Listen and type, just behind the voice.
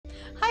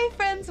Hi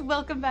friends,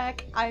 welcome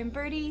back. I'm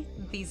Birdie.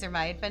 These are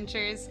my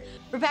adventures.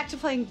 We're back to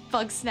playing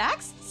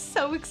Bugsnacks.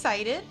 So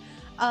excited.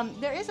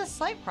 There is a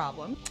slight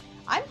problem.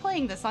 I'm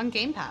playing this on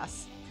Game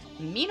Pass.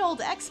 Mean old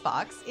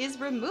Xbox is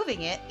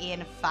removing it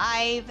in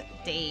 5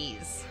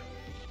 days.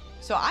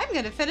 So I'm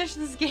gonna finish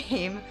this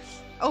game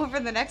over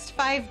the next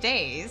 5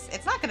 days.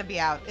 It's not gonna be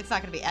out, it's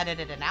not gonna be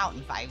edited and out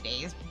in 5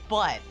 days,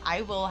 but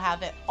I will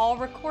have it all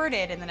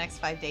recorded in the next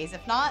 5 days.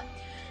 If not,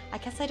 I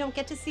guess I don't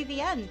get to see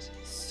the end.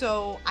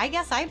 So I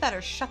guess I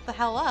better shut the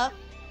hell up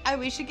and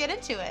we should get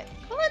into it.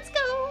 Let's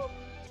go.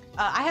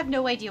 I have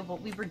no idea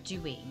what we were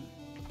doing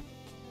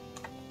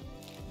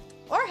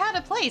or how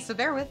to play, so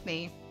bear with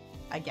me.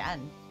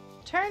 Again.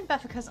 Turn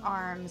Beffica's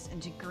arms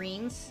into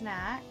green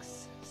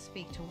snacks.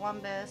 Speak to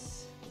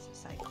Wumbus. These are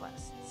side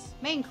quests.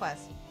 Main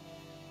quest.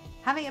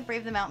 Having it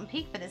brave the mountain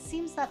peak, but it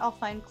seems that I'll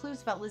find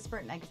clues about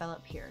Lisbert and Eggler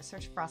up here.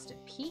 Search Frosted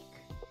Peak.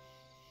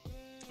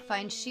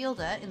 Find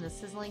Shelda in the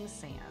Sizzlin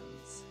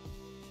Sands.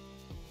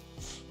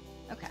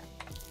 Okay.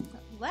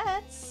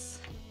 Let's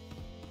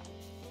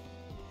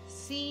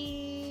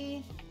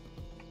see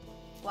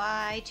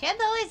why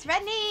Chando is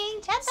running.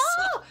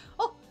 Chando!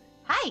 Oh,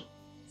 hi.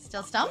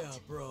 Still stumped? Yeah,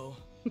 bro.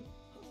 I'm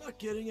not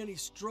getting any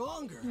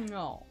stronger.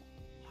 No.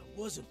 I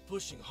wasn't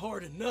pushing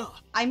hard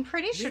enough. I'm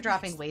pretty sure Maybe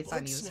dropping it's weights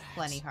on you is Bugsnacks.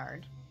 plenty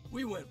hard.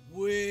 We went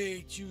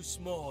way too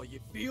small, you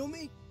feel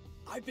me?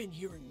 I've been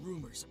hearing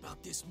rumors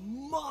about this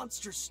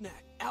monster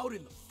snack out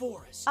in the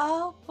forest.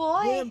 Oh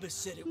boy. Wumbus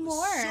said it was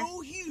More. so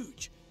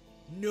huge,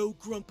 no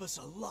Grumpus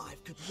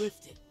alive could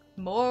lift it.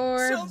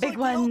 More Sounds big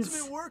like ones. the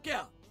ultimate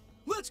workout.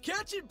 Let's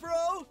catch it,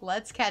 bro.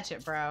 Let's catch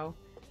it, bro.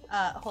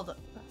 Hold up.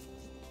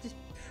 Just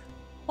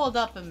hold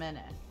up a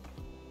minute.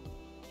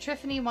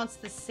 Triffany wants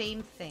the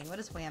same thing. What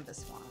does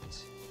Wumbus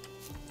want?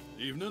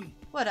 Evening.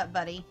 What up,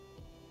 buddy?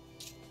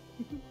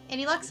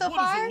 Any luck so what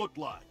far? does it look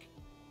like?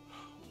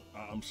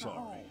 I'm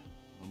sorry.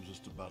 I'm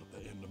just about at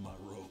the end of my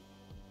rope.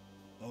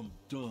 I'm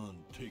done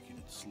taking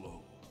it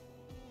slow.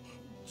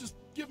 Just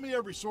give me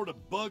every sort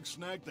of bug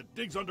snack that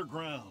digs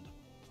underground.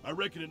 I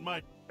reckon it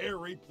might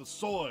aerate the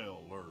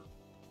soil or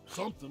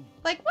something.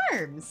 Like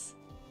worms.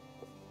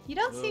 You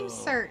don't seem Oh.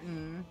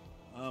 certain.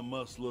 I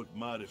must look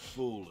mighty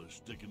foolish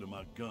sticking to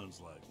my guns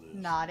like this.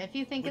 Not if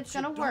you think But it's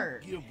gonna you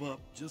work. Don't give up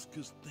just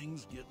 'cause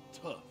things get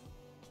tough.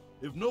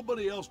 If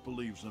nobody else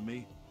believes in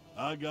me,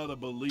 I gotta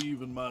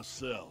believe in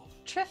myself.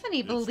 Triffany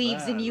It's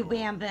believes in that you, or-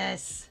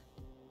 Wumbus.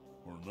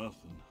 Or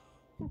nothing.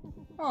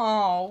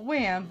 Oh,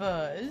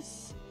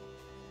 Wumbus.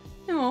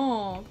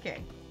 Oh,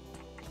 okay.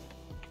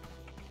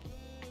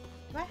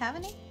 Do I have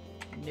any?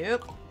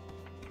 Nope.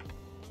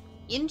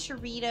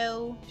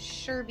 Enchilito,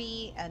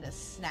 Sherby, and a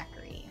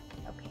snackery.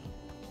 Okay.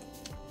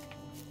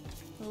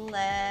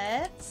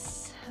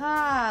 Let's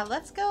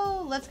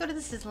go to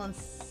the Sizzlin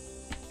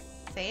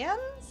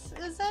Sands,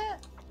 is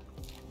it?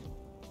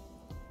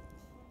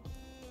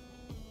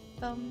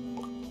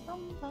 Bum,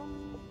 bum,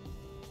 bum.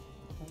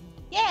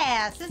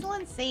 Yeah,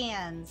 Sizzlin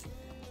Sands.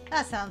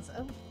 That sounds...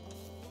 Oh.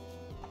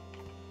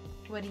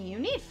 What do you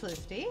need,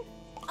 Floofty?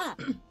 Ah,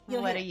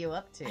 you're What here. are you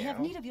up to? I have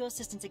need of your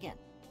assistance again.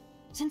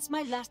 Since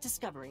my last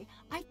discovery,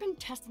 I've been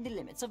testing the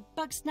limits of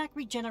bug snack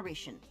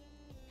regeneration.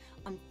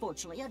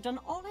 Unfortunately, I've done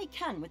all I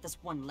can with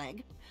this one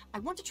leg. I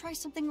want to try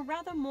something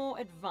rather more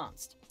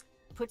advanced.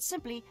 Put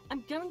simply,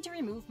 I'm going to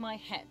remove my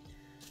head.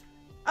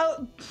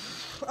 Oh,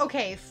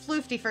 okay,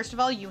 Floofty, first of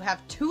all, you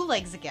have 2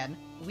 legs again.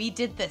 We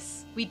did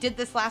this. We did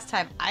this last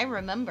time. I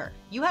remember.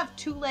 You have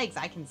 2 legs.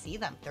 I can see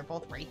them. They're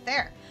both right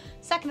there.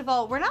 Second of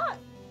all, we're not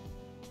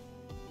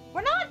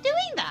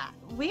doing that.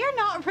 We are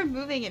not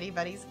removing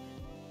anybody's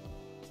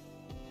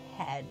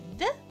head.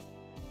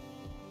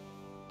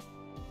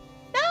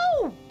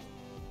 No!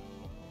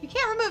 You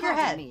can't remove your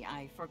Pardon head. me,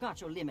 I forgot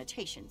your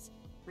limitations.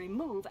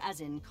 Remove as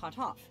in cut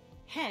off.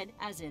 Head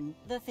as in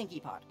the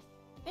thinky part.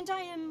 And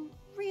I am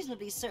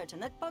reasonably certain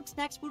that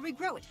Bugsnacks will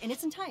regrow it in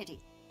its entirety.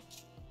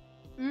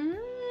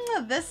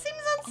 This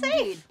seems unsafe.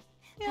 Indeed.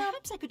 Yeah.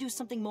 Perhaps I could do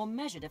something more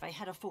measured if I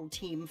had a full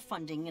team,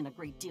 funding, and a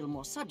great deal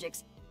more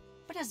subjects.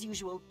 But as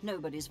usual,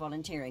 nobody's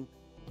volunteering.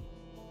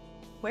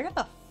 Where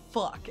the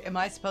fuck am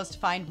I supposed to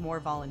find more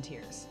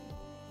volunteers?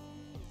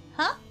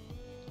 Huh?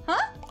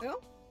 Huh? Oh,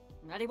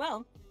 very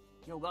well.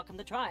 You're welcome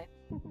to try.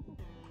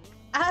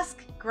 Ask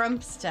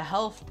Grumps to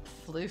help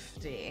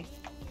Floofty.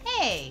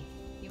 Hey,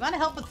 you want to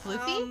help with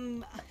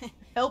Floofty?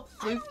 Help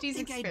I don't Floofty's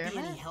think I'd be any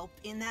experiment? help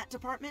in that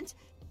department.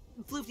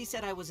 Floofty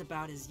said I was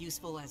about as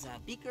useful as a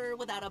beaker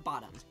without a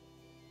bottom.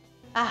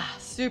 Ah,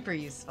 super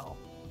useful.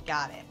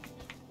 Got it.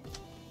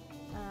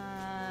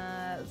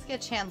 Let's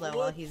get Chandler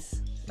while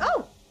he's...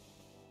 Oh!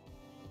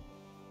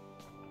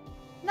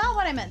 Not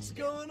what I meant What's to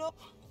do. going on?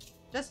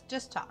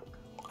 Just talk.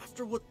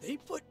 After what they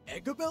put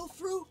Eggler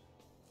through?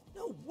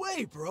 No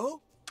way,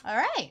 bro.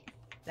 Alright.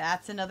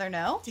 That's another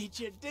no. Did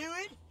you do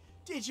it?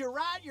 Did you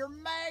write your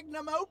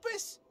magnum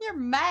opus? Your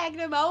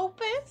magnum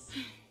opus?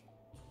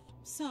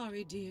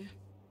 Sorry, dear.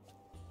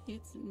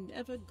 It's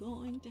never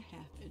going to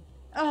happen.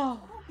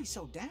 Oh, Don't be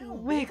so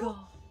down. wiggle.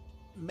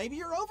 Maybe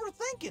you're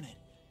overthinking it.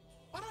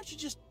 Why don't you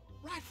just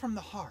write from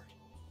the heart?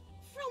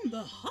 From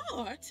the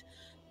heart?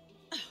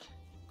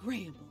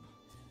 Gramble,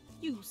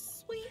 you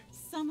sweet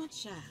summer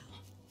child.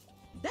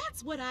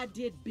 That's what I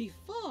did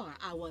before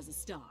I was a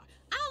star.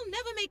 I'll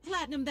never make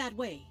platinum that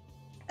way.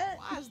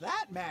 Why does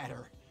that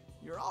matter?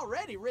 You're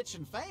already rich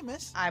and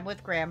famous. I'm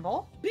with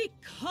Gramble.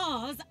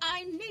 Because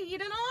I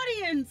need an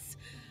audience.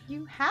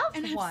 You have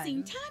And one. I've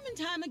seen time and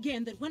time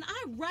again that when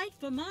I write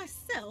for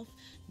myself,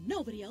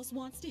 nobody else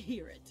wants to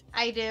hear it.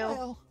 I do.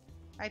 Well,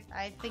 I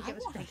think it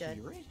was wanna pretty good.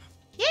 hear it.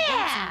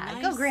 Yeah! That's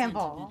a Go nice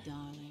Gramble.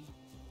 sentiment, darling.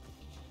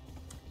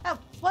 That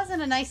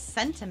wasn't a nice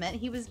sentiment.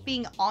 He was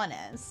being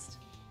honest.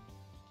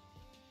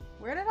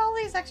 Where did all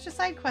these extra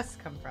side quests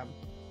come from?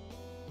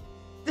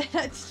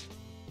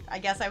 I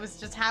guess I was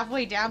just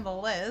halfway down the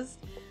list.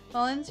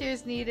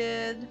 Volunteers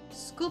needed.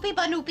 Scoopy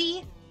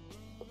Banoopy.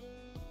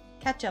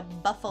 Catch a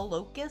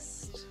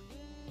buffalocust.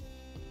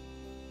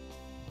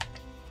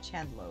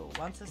 Chandlo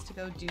wants us to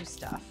go do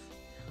stuff.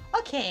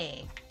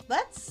 Okay,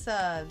 let's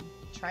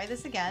try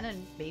this again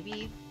and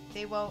maybe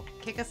they won't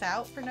kick us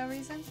out for no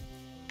reason.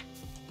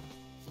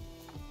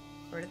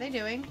 What are they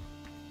doing?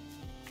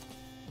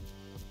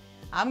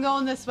 I'm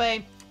going this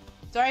way.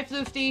 Sorry,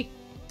 Floofty.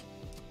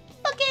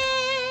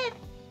 Bucket!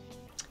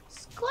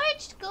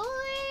 Scorched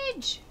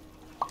Gorge!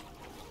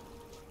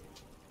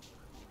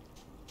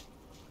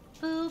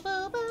 Boo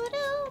boo boo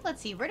doo.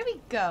 Let's see, where do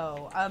we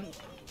go?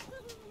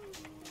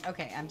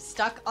 Okay, I'm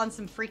stuck on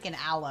some freaking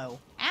aloe.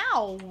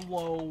 Ow!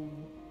 Whoa.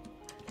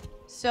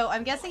 So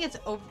I'm guessing it's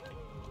over.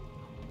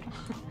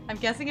 I'm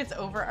guessing it's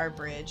over our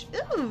bridge.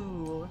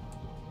 Ooh!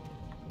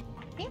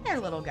 Hey there,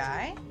 little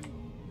guy.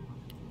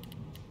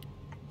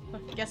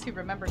 Guess who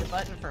remembered a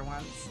button for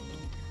once?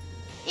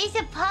 It's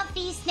a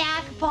Puffy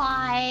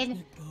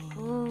Snakpod!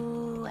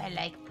 Ooh, I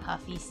like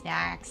Puffy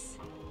Snacks.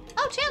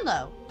 Oh,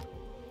 Chandlo!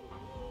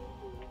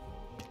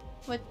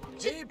 What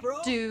Hey, bro.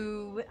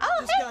 do? Oh,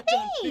 Just hey, got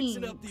done thanks!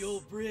 fixing up the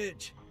old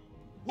bridge.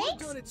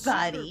 Thanks, Worked on it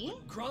buddy. sooner,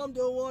 but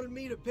Gromdo wanted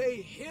me to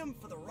pay him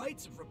for the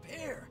rights of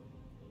repair.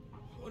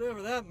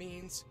 Whatever that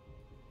means.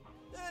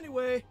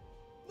 Anyway,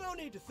 no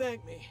need to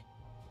thank me.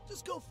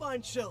 Just go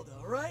find Shelda,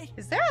 alright?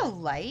 Is there a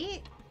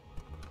light?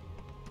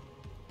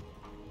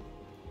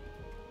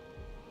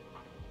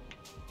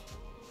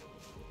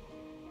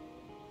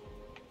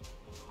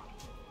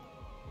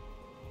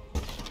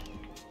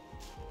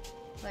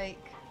 Like,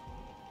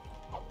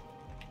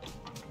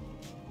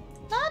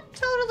 not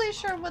totally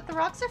sure what the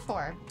rocks are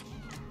for,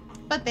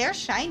 but they're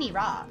shiny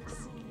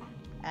rocks,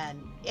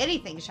 and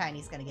anything shiny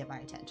is gonna get my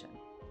attention.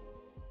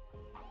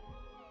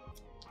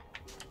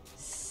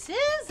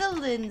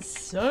 Sizzlin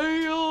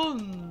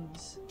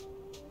Sands.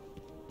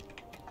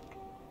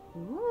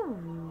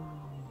 Ooh,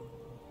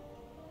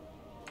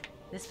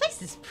 this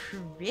place is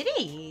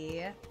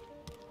pretty.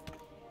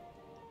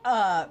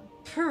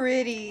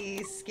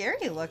 Pretty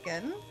scary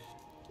looking.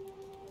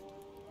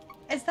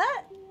 Is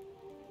that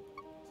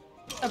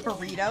a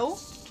burrito?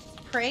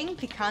 Praying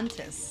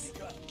picantis.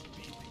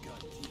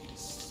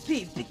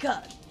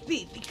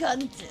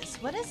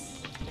 Picantis. What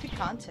is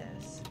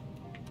picantis?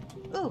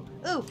 Ooh,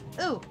 ooh,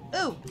 ooh,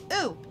 ooh,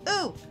 ooh,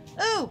 ooh,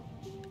 ooh,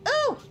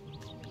 ooh!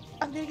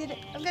 I'm gonna get it.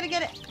 I'm gonna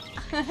get it.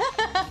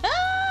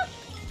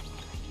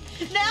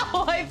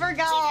 Now I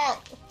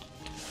forgot.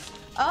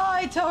 Oh,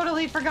 I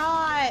totally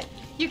forgot.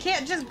 You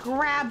can't just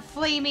grab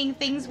flaming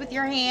things with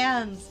your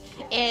hands.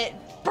 It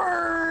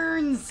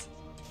burns.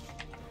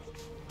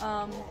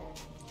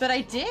 But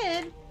I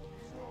did.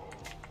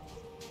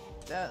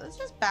 Let's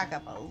just back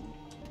up a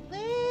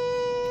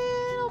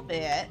little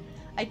bit.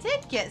 I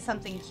did get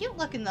something cute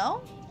looking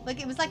though.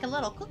 Like it was like a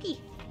little cookie.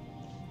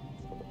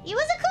 It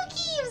was a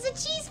cookie! It was a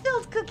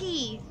cheese-filled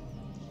cookie!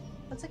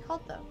 What's it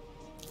called though?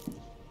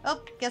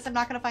 Oh, guess I'm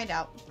not gonna find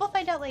out. We'll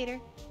find out later.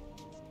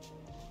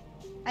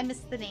 I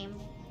missed the name.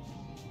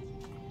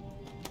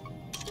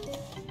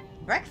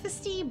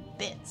 Breakfasty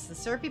bits. The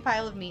syrupy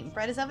pile of meat and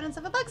bread is evidence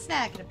of a bug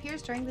snack. It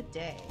appears during the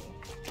day.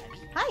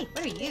 Hi,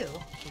 what are you?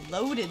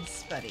 Loade4d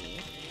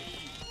Spuddy.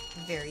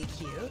 Very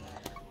cute.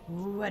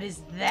 Ooh, what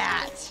is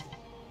that?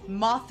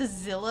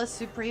 Mothzilla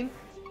Supreme?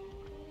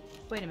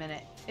 Wait a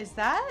minute. Is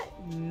that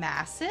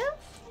massive?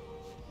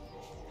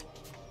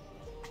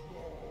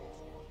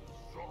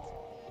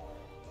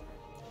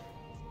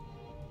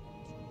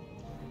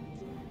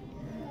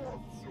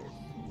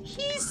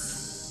 He's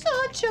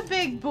such a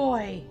big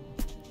boy.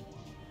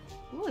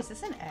 Ooh, is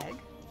this an egg?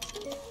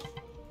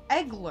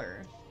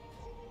 Eggler.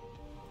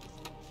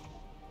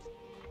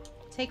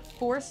 Take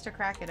force to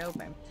crack it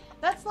open.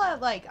 That's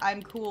not like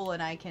I'm cool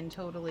and I can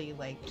totally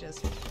like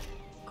just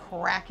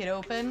crack it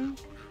open.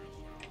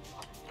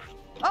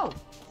 Oh.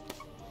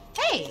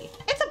 Hey,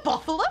 it's a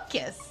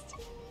buffalocust.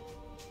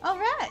 All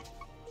right.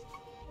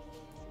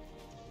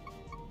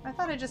 I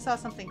thought I just saw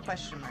something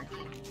question mark.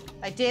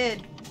 I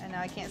did, and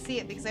now I can't see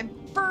it because I'm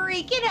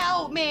freaking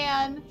out,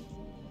 man.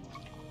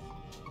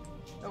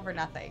 Over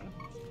nothing,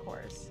 of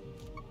course.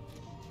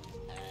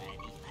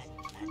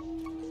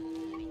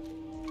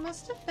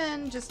 Must have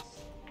been just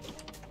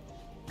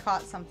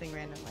caught something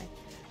randomly.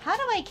 How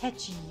do I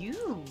catch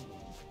you?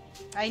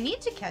 I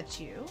need to catch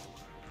you.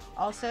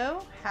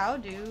 Also, how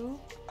do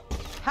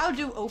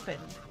open?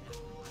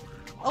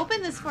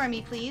 Open this for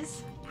me,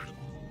 please.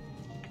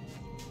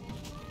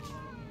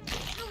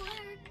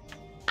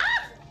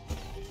 Ah!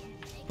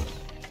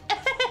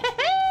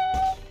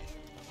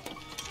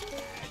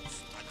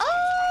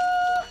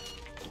 Oh!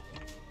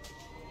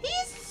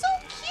 He's so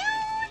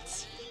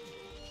cute!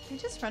 Did he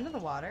just run to the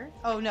water?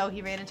 Oh no,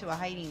 he ran into a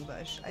hiding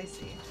bush. I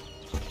see.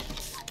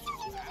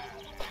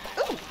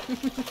 Ooh!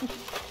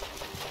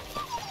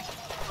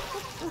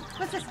 Ooh,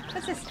 what's this?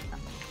 What's this?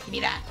 Give me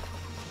that.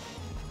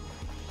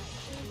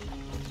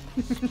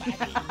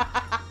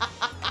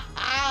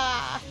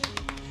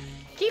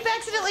 Keep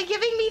accidentally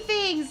giving me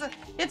things.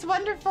 It's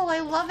wonderful. I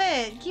love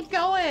it. Keep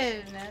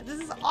going. This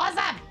is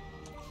awesome.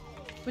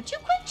 Would you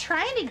quit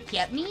trying to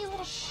get me, you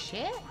little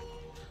shit?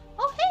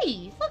 Oh,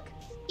 hey, look.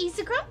 He's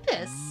a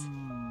Grumpus.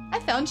 I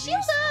found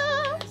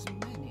Shelda. Has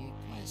many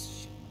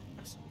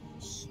questions,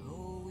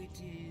 so it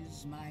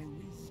is my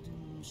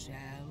wisdom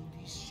shall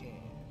be shared.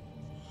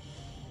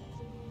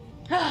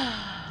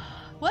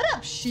 What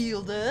up,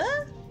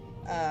 Shelda?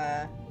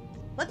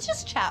 Let's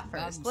just chat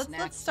first.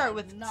 Let's start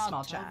with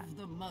small chat. Of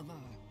the mother,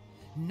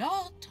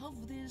 not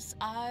of this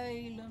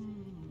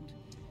island,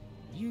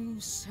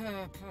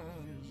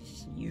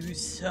 usurpers.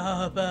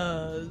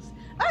 Usurpers.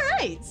 All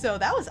right, so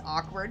that was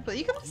awkward, but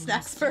you come to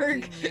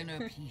Snaxburg. In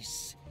inner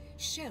peace,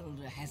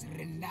 Shelda has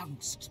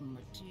renounced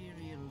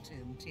material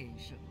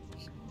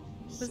temptations.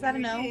 Was that a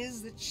no? It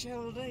is that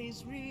Shelda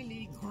is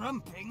really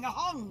grumping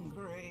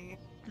hungry.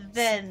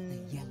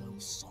 Then The yellow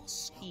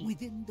sauce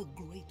within the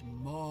great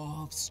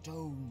maw of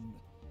stone.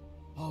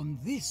 On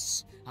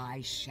this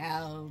I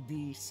shall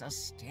be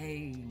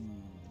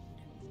sustained.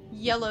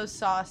 Yellow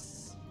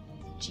sauce.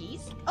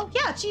 Cheese? Oh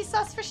yeah, cheese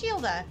sauce for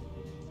Shelda.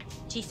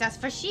 Cheese sauce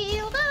for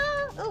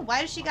Shelda. Oh,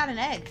 why does she got an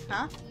egg?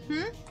 Huh?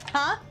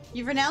 Huh?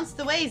 You've renounced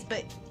the ways,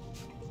 but...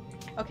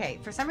 Okay,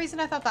 for some reason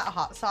I thought that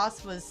hot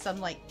sauce was some,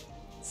 like,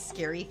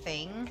 scary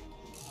thing.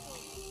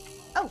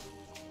 Oh.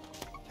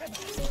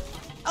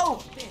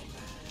 Oh!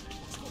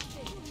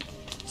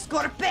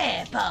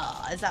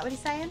 Scorpeppa! Is that what he's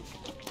saying?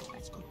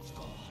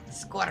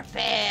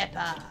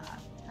 Scorpeppa!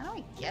 How do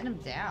I get him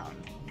down?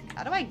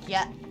 How do I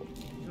get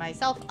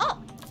myself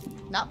up?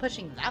 Not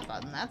pushing that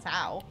button, that's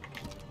how.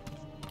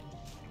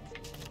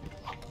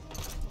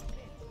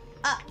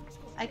 Up!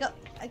 I go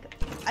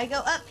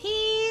up,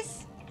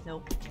 peace!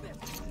 Nope.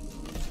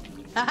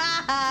 Ha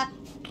ha ha!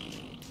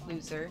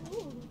 Loser.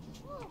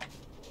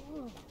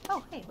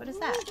 Oh, hey, what is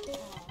that?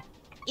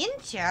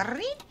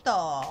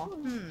 Incherito!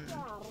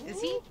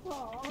 Is he?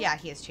 Yeah,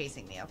 he is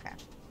chasing me, okay.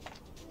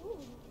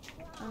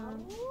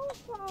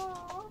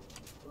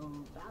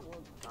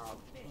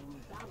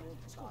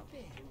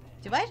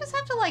 Do I just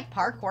have to, like,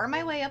 parkour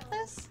my way up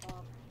this?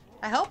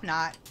 I hope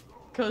not.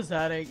 Cause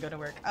that ain't gonna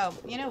work. Oh,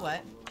 you know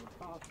what?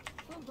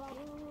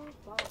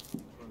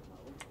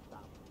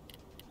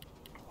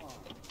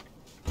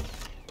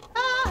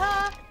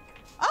 Ah!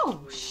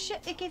 Oh,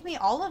 shit, it gave me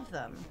all of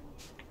them.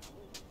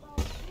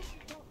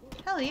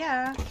 Hell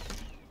yeah.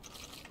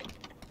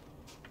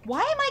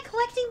 Why am I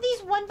collecting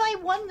these one by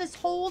one this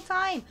whole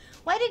time?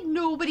 Why did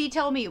nobody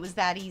tell me it was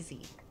that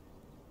easy?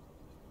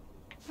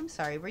 I'm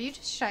sorry, were you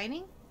just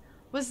shining?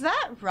 Was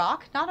that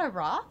rock not a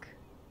rock?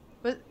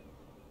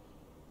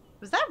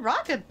 Was that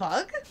rock a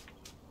bug?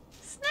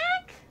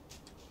 Snack?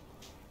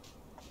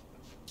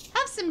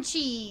 Have some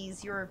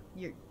cheese, your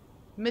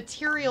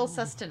material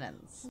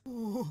sustenance.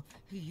 Ooh,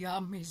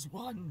 yum is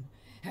one,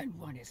 and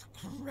one is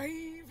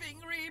craving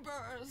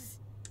rebirth.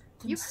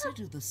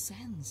 Consider the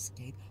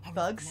sandscape a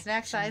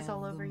Bugsnax eyes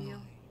all reflection over of the you.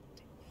 mind.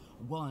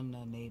 One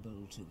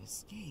unable to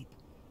escape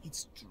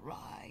its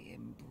dry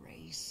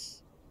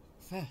embrace.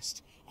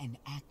 First, an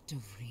act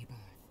of rebirth,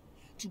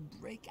 to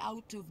break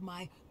out of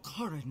my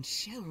current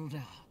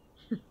Shelda.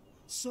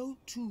 So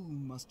too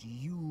must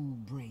you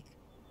break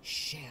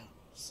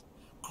shells,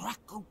 crack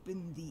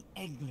open the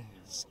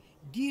Egglers,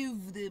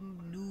 give them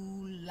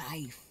new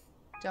life.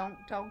 Don't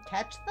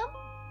catch them?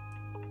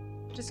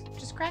 Just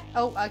crack.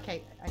 Oh,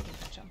 okay, I can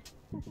catch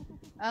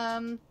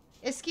them.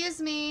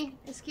 Excuse me.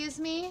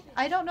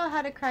 I don't know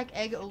how to crack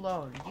egg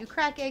alone. You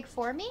crack egg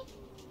for me?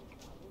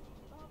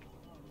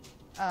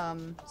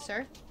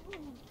 Sir?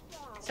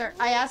 Sir,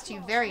 I asked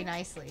you very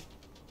nicely.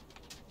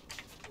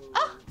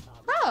 Oh,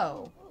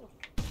 bro.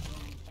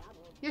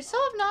 You're so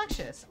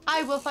obnoxious.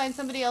 I will find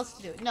somebody else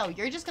to do it. No,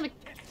 you're just gonna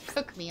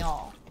cook me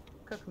all.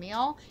 Cook me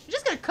all? You're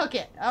just gonna cook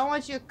it. I don't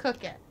want you to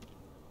cook it.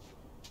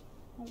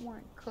 I don't want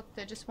it cooked.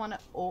 I just want to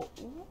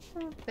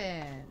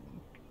open.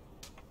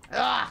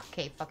 Ah,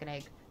 okay, fucking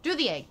egg. Do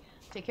the egg.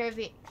 Take care of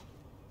the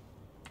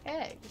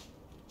egg.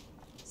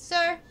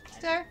 Sir,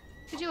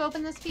 could you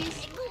open this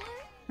piece?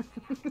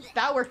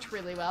 That worked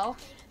really well.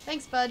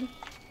 Thanks, bud.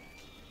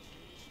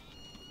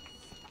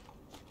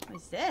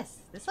 What is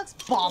this? This looks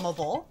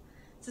bombable.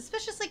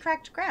 Suspiciously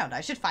cracked ground. I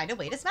should find a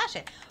way to smash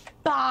it.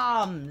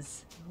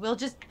 Bombs! We'll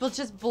just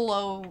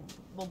blow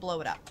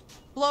it up.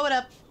 Blow it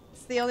up.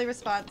 It's the only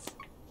response.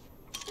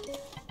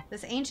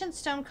 This ancient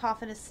stone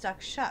coffin is stuck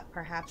shut.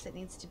 Perhaps it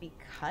needs to be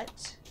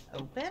cut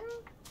open?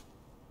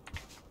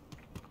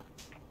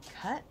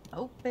 Cut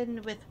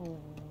open with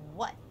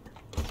what?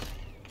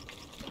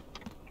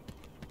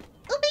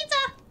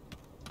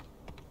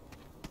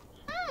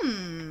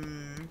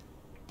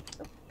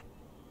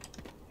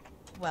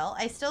 Well,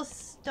 I still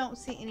don't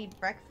see any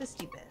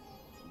breakfasty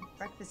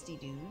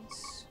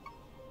dudes.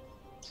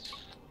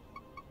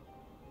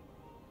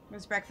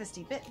 Where's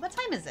breakfasty bit? What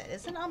time is it?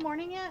 Isn't it all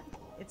morning yet?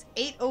 It's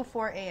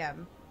 8:04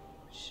 a.m.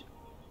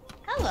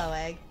 Hello,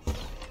 egg.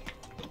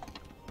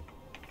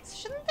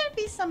 Shouldn't there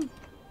be some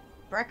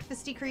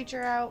breakfasty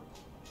creature out?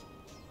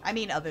 I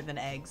mean, other than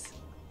eggs.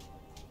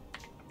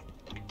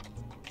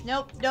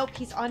 Nope, nope,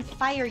 he's on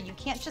fire. You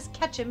can't just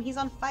catch him. He's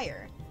on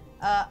fire.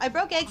 I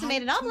broke eggs and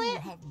made an omelet.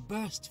 I have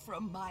burst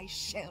from my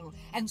shell,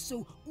 and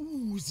so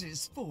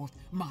oozes forth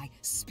my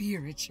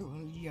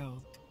spiritual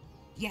yoke.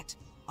 Yet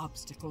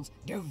obstacles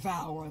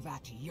devour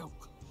that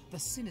yoke, the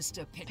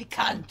sinister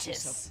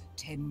picantis of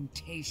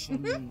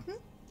temptation.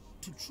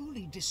 To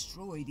truly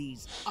destroy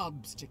these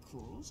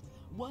obstacles,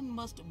 one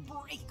must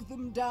break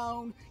them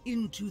down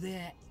into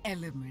their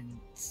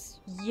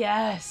elements.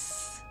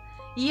 Yes!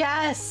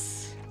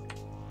 Yes!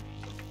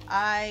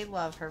 I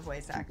love her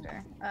voice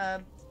actor.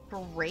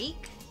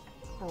 Break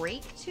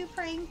two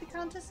praying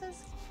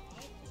picantises?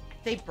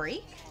 They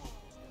break?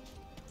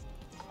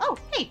 Oh,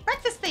 hey,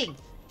 breakfast thing!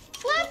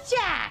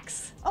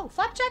 Flapjacks! Oh,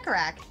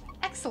 Flapjackarak.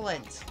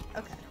 Excellent.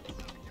 Okay.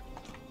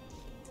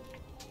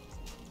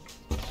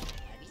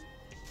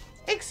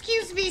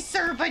 Excuse me,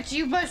 sir, but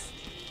you must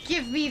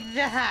give me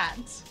the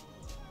hat.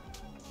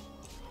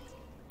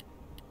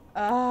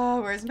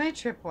 Oh, where's my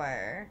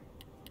tripwire?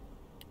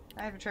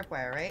 I have a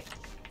tripwire, right?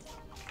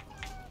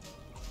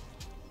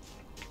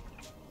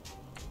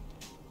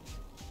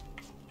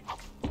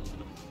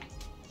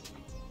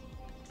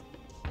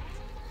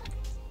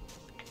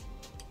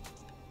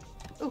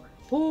 Ooh,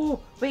 oh,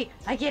 wait,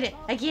 I get it,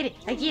 I get it,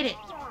 I get it.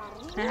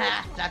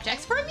 Haha,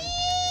 Flapjacks for me!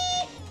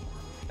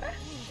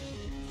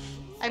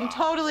 I'm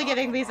totally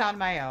getting these on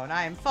my own.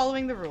 I am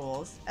following the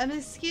rules. And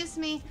excuse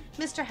me,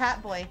 Mr.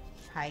 Hat Boy.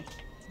 Hi.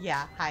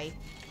 Yeah, hi.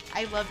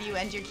 I love you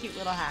and your cute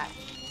little hat.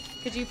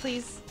 Could you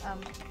please,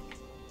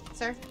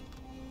 sir?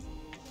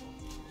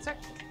 Sir?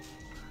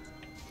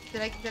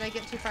 Did I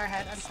get too far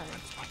ahead? I'm sorry.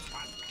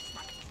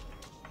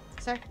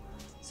 Sir?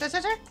 Sir, sir,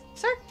 sir?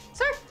 Sir?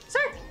 Sir? Sir?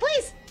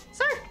 Please!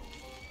 Sir!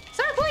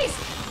 Sir, please!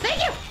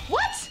 Thank you!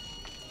 What?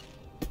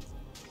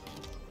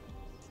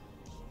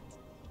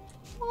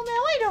 Well, now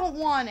I don't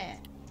want it.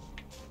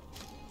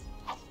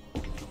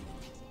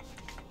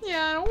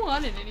 Yeah, I don't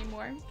want it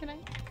anymore. Can I?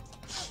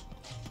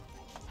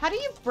 How do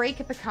you break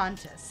a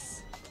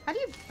picantis? How do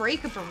you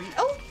break a burrito?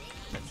 Oh!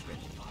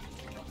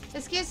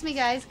 Excuse me,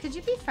 guys. Could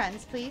you be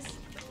friends, please?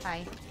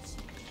 Hi.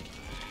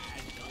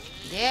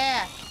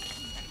 Yeah!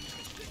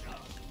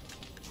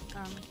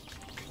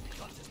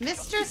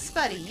 Mr.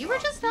 Spuddy, you were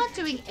just not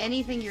doing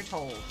anything you're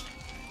told.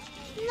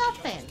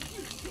 Nothing.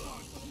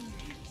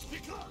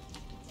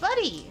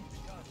 Buddy!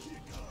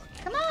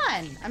 Come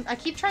on! I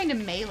keep trying to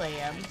melee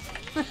him.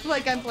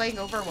 Like I'm playing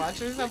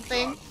Overwatch or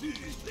something.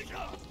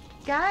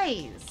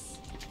 Guys!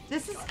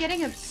 This is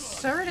getting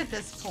absurd at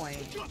this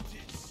point.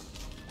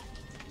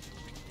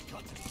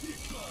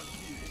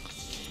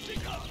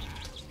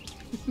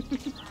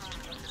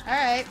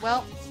 Alright,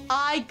 well,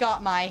 I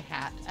got my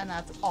hat, and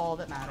that's all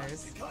that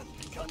matters.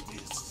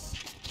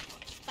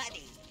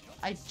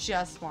 I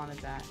just wanted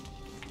that.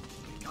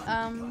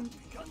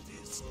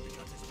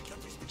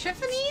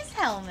 Tiffany's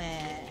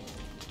helmet.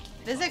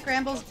 Visit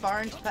Gramble's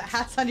barn to put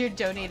hats on your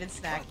donated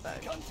snack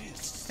bugs.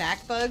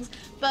 Snack bugs?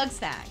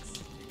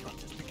 Bugsnacks.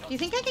 Do you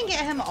think I can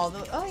get him all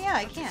the... Oh yeah,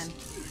 I can.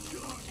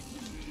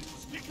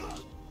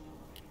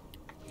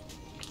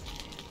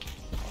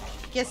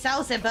 Get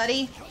salsa,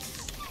 buddy.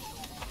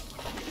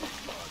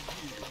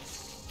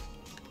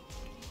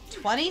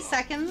 20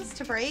 seconds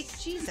to break?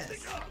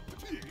 Jesus.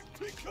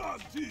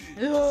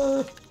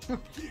 Ugh.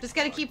 Just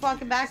gotta keep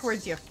walking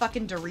backwards, you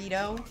fucking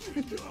Dorito.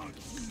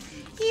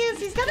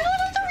 He's got a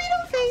little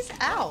Dorito face.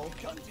 Ow.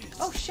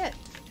 Oh shit.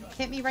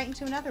 Hit me right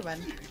into another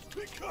one.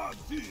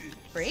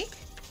 Break?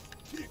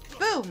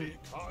 Boom.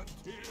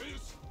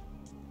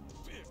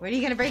 What are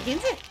you gonna break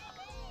into?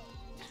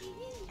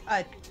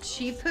 A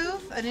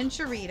Cheepoof, an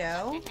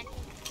Enchirito,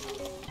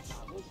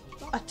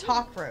 a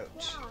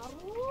Tacroach.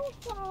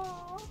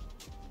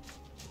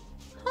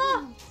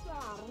 Huh.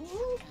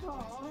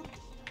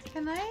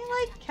 Can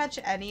I, like, catch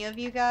any of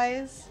you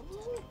guys?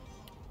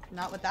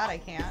 Not with that, I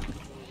can't.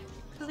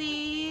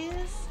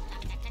 Please?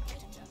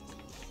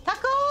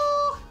 Taco!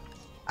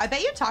 I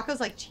bet you tacos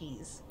like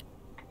cheese.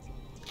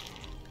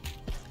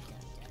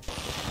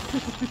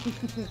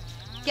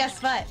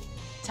 Guess what?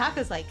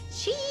 Tacos like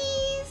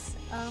cheese!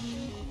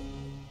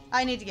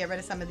 I need to get rid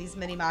of some of these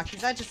mini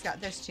Machis.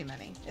 There's too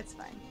many. It's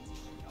fine.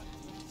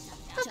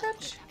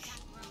 Tacroach.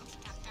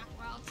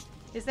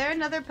 Is there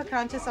another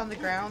Picantis on the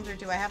ground, or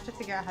do I have to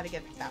figure out how to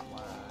get that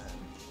one?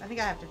 I think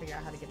I have to figure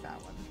out how to get that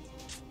one.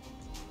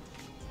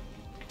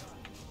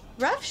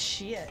 Rough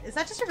shit. Is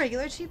that just a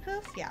regular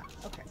Cheepoof? Yeah,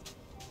 okay.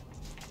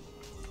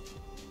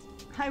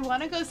 I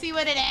want to go see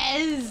what it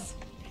is!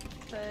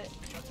 But...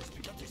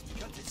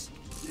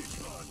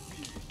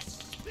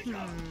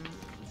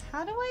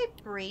 How do I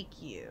break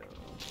you?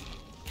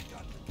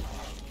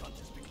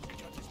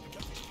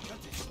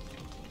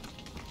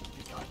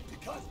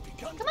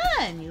 Come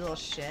on, you little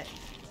shit.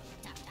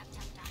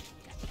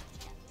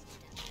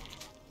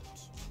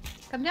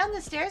 Come down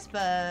the stairs,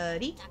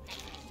 buddy.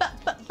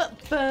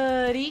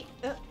 Buddy.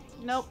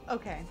 Nope.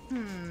 Okay.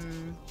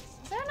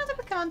 Is there another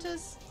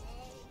Pocahontas?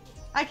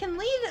 I can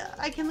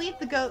lead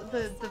the goat,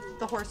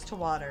 the horse to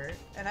water,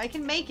 and I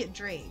can make it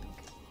drink.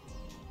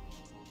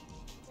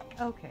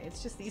 Okay,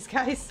 it's just these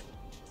guys.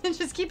 They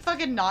just keep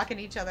fucking knocking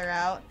each other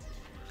out.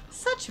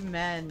 Such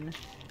men.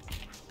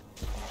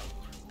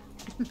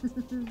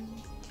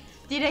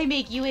 Did I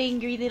make you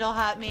angry, little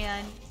hot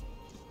man?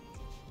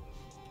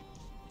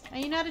 Are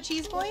you not a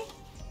cheese boy?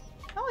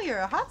 Oh, you're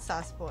a hot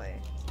sauce boy.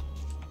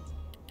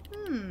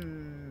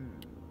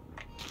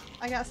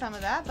 I got some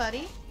of that,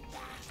 buddy.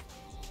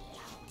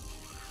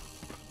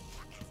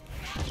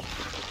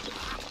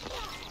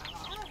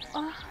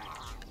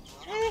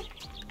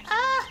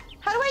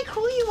 How do I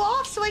cool you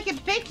off so I can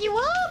pick you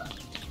up?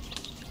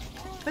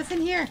 What's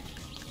in here?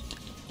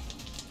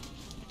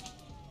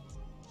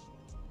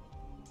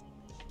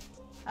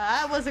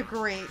 That was a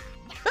great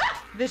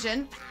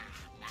vision.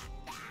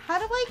 How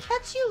do I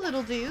catch you,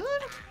 little dude?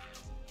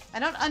 I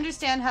don't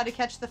understand how to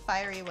catch the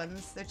fiery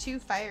ones. They're too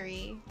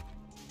fiery.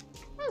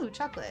 Ooh,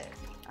 chocolate.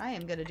 I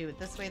am gonna do it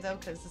this way though,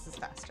 because this is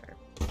faster.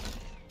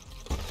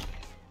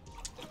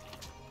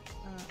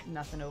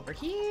 Nothing over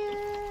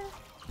here.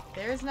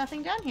 There's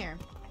nothing down here.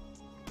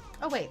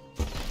 Oh, wait.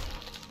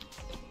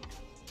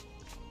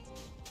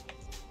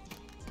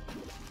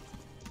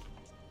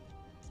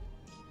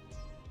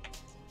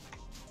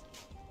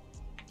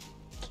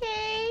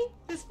 Okay.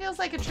 This feels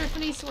like a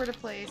Triffany sort of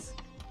place.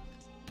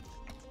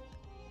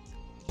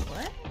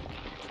 What?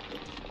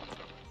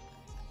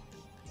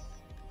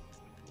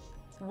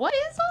 What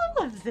is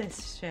all of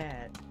this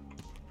shit?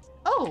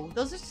 Oh,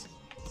 those are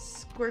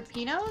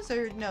Scorpinos?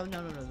 Or no,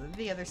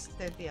 the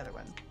other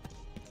one.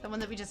 The one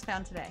that we just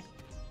found today.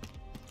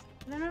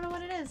 I don't know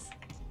what it is.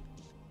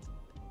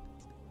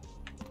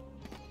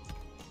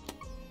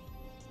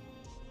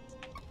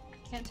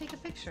 Can't take a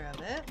picture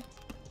of it.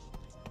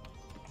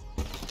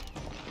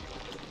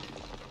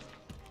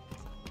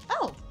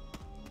 Oh!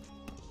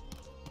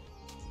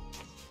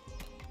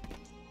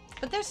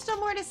 But there's still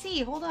more to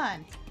see. Hold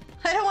on.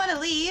 I don't want to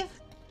leave.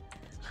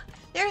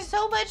 There's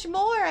so much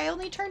more. I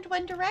only turned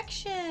one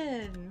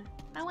direction.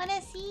 I want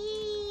to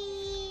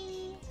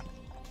see.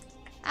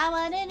 I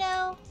want to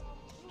know.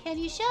 Can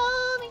you show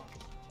me?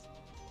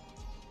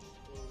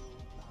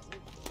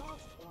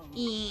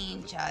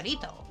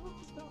 Incharito.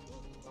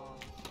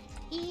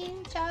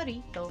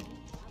 Incharito.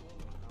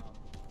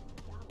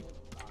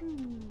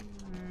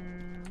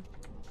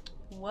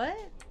 What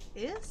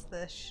is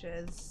this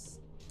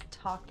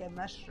shiitake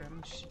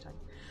mushroom?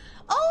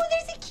 Oh,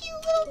 there's a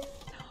cute little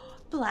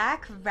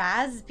black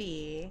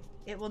Razzby.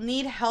 It will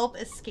need help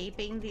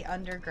escaping the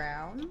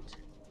underground.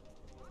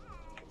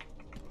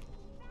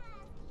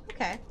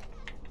 Okay.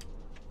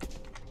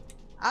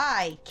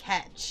 I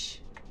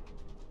catch.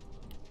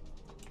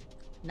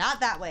 Not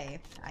that way.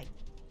 I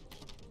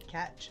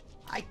catch.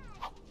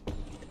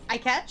 I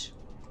catch?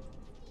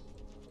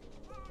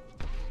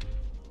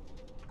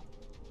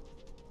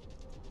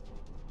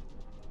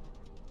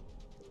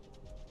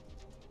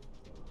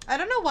 I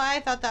don't know why I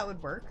thought that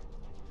would work.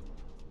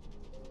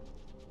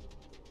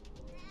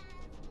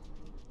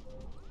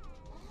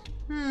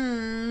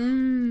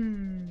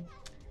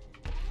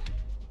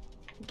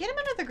 Get him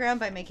under the ground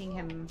by making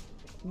him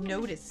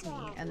notice me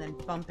and then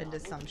bump into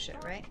some shit,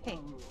 right?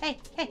 Hey,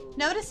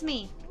 notice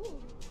me!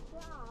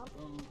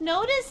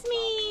 Notice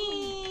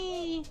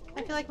me!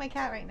 I feel like my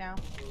cat right now.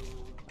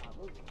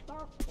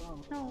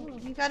 No,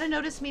 you gotta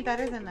notice me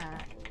better than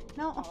that.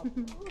 No.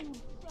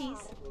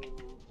 Please.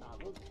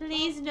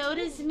 Please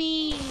notice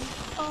me!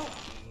 Oh,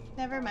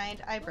 never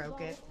mind. I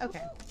broke it.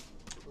 Okay.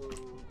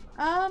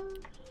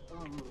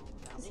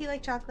 Does he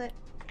like chocolate?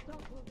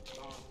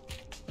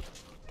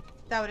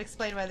 That would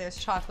explain why there's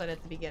chocolate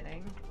at the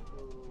beginning.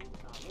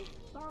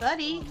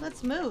 Buddy,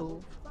 let's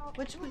move.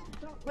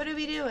 What are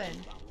we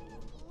doing?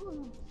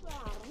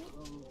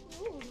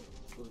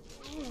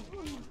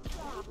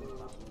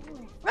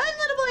 Run,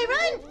 little boy,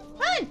 run!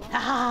 Run!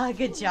 Ah,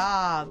 good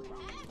job.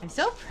 I'm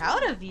so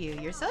proud of you.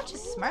 You're such a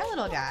smart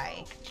little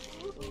guy.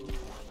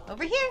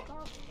 Over here.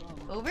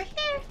 Over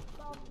here.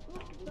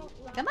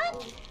 Come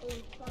on.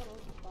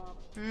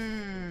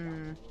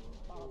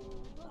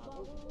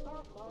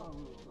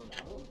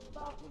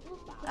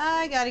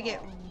 I gotta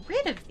get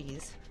rid of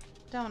these,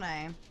 don't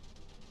I?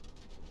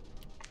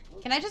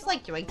 Can I just,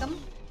 like, yoink them?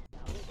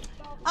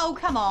 Oh,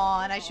 come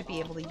on. I should be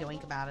able to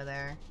yoink them out of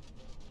there.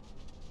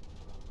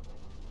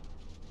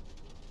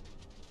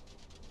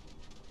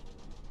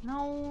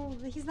 No,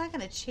 he's not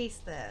gonna chase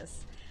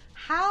this.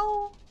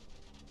 How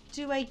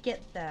do I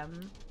get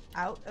them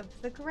out of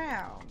the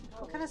ground?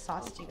 What kind of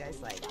sauce do you guys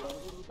like?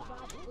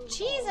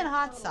 Cheese and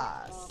hot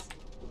sauce.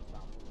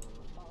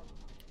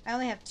 I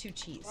only have 2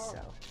 cheese,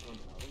 so.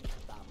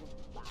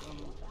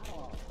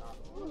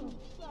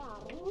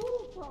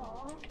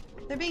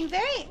 They're being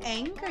very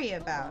angry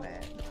about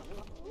it.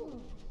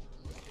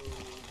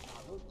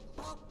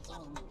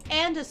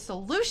 And a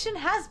solution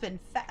has been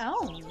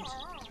found.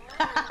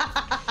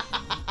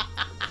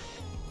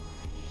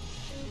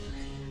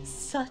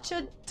 Such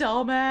a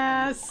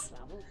dumbass.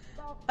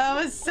 That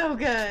was so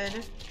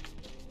good.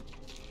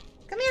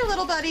 Come here,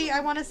 little buddy. I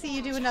want to see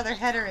you do another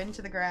header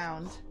into the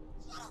ground.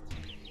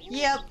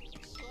 Yep.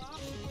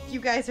 You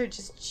guys are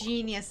just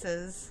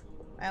geniuses.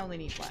 I only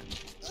need one.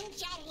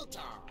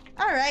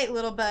 Alright,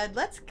 little bud.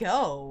 Let's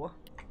go.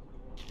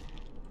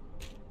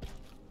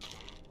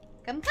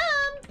 Come,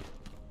 come.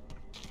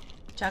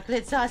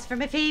 Chocolate sauce for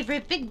my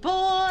favorite big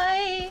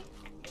boy.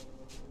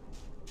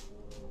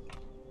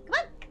 Come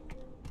on.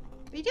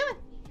 What are you doing?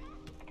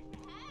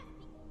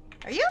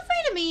 Are you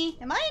afraid of me?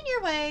 Am I in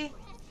your way?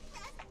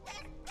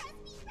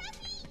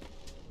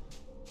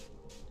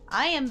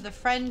 I am the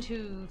friend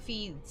who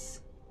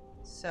feeds.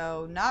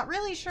 So, not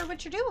really sure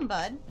what you're doing,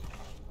 bud.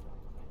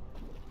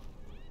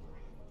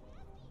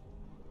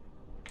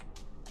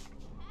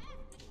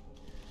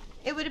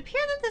 It would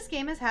appear that this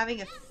game is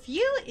having a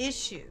few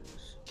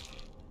issues.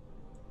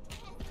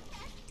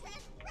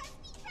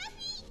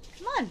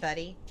 Come on,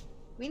 buddy.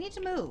 We need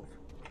to move.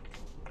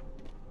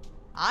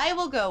 I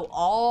will go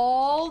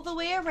all the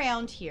way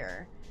around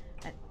here.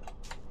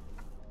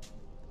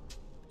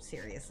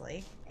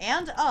 Seriously.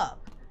 And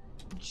up.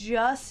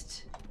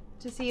 Just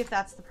to see if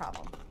that's the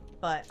problem.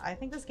 But I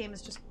think this game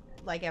is just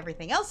like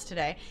everything else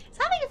today. It's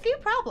having a few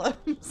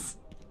problems.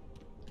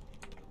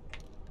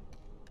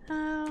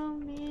 Oh,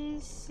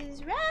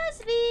 Mrs.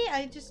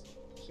 Razzby.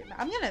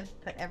 I'm gonna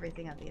put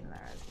everything at the end of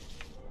that Razzby.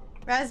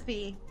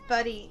 Razzby,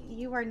 buddy,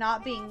 you are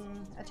not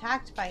being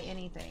attacked by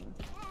anything.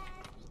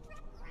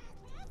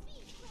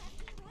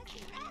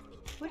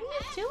 What are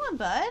you doing,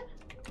 bud?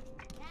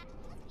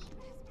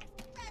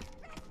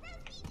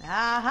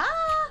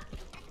 Aha!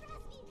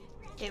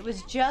 It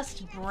was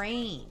just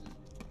brain.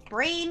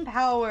 Brain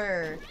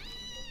power.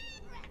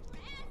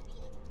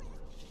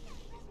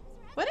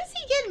 What is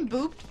he getting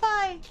booped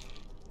by?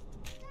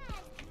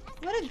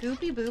 What a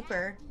goopy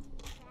booper.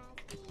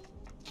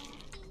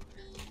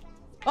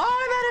 Oh,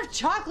 I'm out of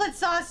chocolate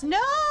sauce.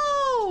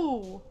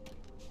 No!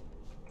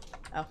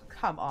 Oh,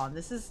 come on.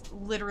 This is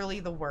literally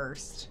the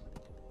worst.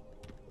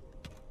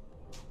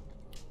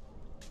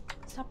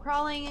 Stop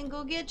crawling and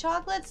go get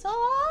chocolate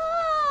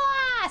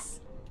sauce!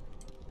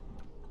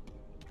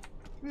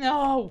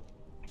 No!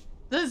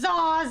 The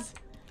sauce!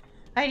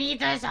 I need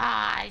the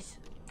sauce!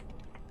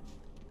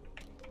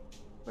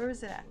 Where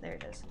was it at? There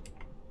it is.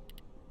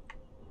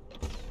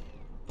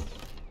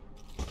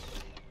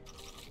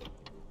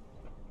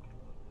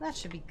 That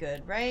should be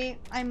good, right?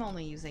 I'm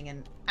only using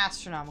an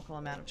astronomical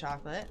amount of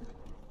chocolate.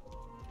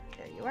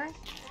 There you are.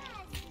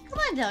 Come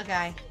on, little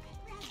guy.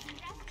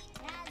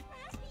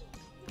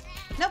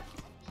 Nope.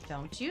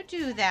 Don't you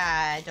do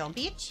that. Don't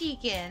be a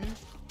chicken.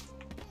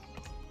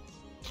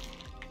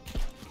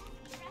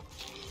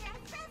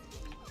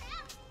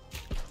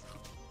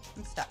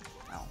 I'm stuck.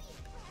 Oh.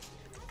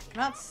 I'm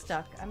not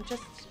stuck. I'm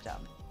just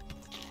dumb.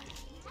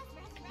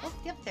 Oh,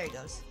 yep, there he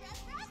goes.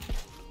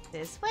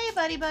 This way,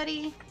 buddy,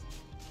 buddy.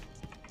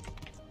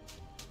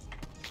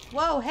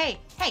 Whoa, hey,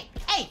 hey,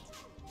 hey!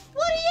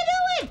 What are you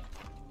doing?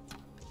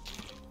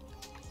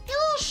 You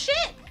little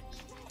shit!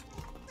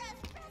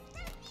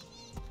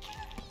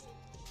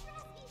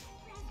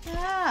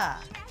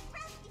 Ah.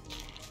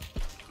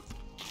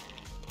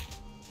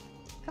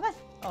 Come on.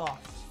 Oh,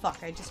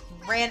 fuck. I just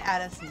ran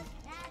out of some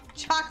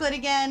chocolate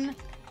again.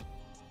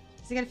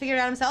 Is he gonna figure it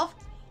out himself?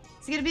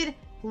 Is he gonna be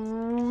the...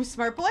 Ooh,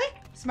 smart boy?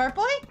 Smart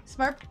boy?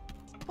 Smart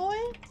boy?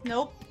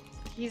 Nope.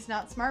 He's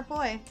not smart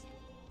boy.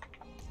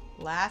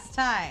 Last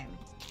time.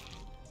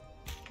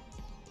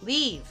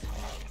 Leave.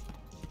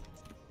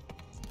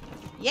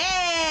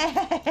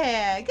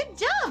 Yeah! Good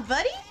job,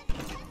 buddy!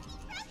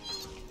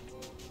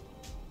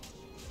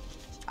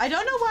 I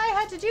don't know why I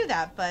had to do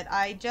that, but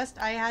I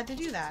had to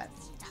do that.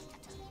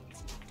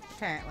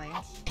 Apparently.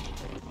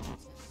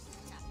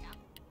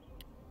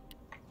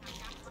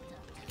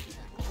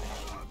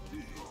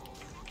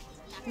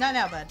 Not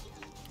now, bud.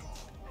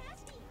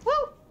 Woo!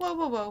 Whoa,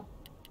 whoa, whoa.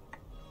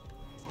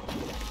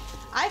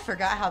 I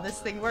forgot how this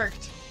thing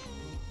worked.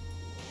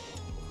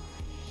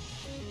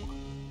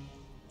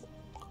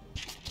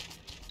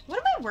 What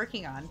am I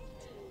working on?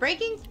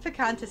 Breaking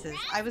Picantuses.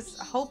 I was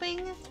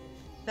hoping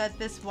that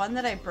this one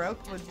that I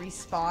broke would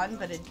respawn,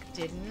 but it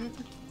didn't.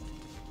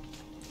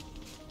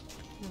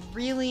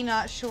 Really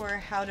not sure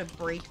how to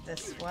break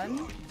this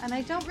one. And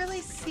I don't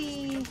really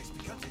see...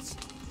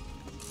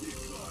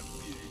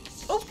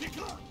 Oh!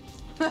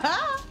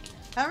 I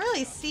don't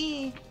really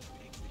see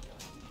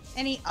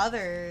any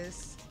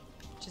others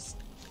just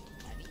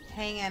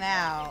hanging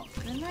out.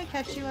 Didn't I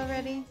catch you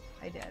already?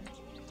 I did.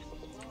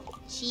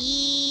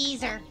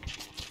 Cheezer!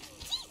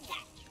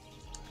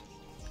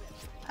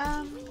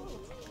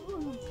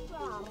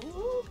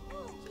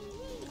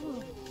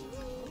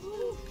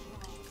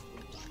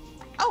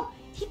 Oh,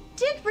 he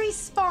did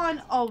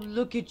respawn. Oh,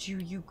 look at you,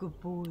 you good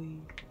boy.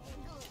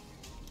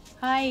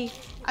 Hi,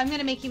 I'm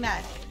gonna make you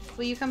mad.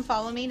 Will you come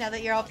follow me now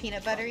that you're all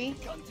peanut buttery?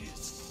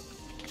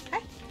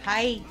 Hi.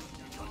 Hi.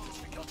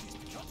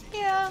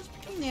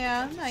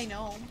 Yeah, I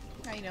know.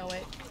 I know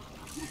it.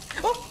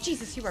 Oh,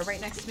 Jesus, you are right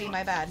next to me,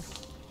 my bad.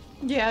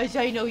 Yes,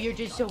 I know, you're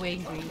just so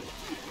angry.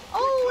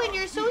 Oh, and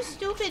you're so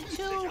stupid,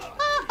 too.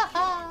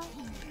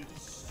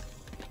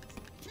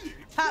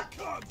 Pop.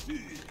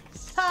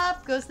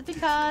 Pop goes the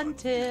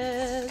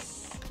Picantis.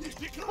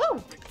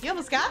 Oh, you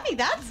almost got me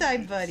that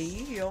time,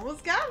 buddy. You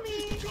almost got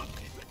me.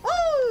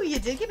 Oh, you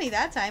did get me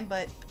that time,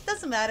 but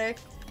doesn't matter.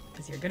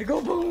 Because you're gonna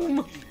go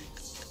boom.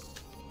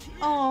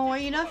 Oh, are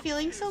you not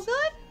feeling so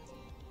good?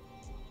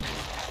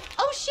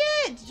 Oh,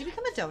 shit! Did you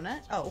become a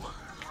donut? Oh.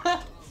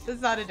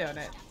 That's not a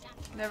donut.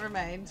 Never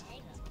mind.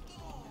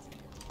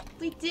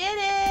 We did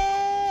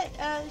it!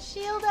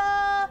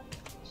 Shelda?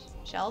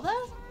 Shelda?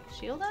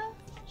 Shelda?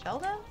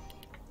 Shelda?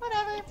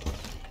 Whatever.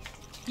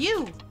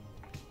 You!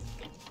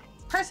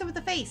 Person with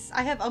the face.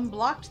 I have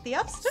unblocked the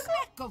obstacle.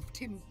 Snack of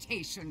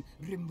temptation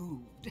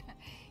removed.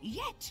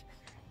 Yet,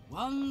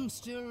 one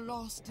still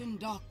lost in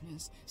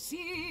darkness,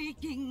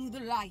 seeking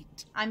the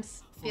light.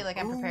 Feel like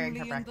I'm preparing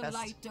her Only breakfast. in the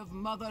light of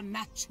Mother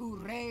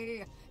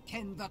Nature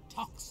can the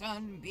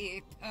toxin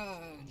be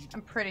purged.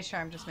 I'm pretty sure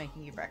I'm just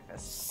making you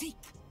breakfast. Seek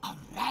a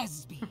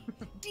Razzby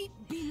deep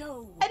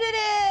below. I did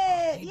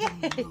it!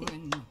 Hidden Yay!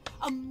 ruin,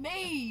 a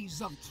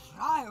maze of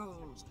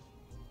trials.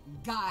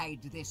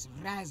 Guide this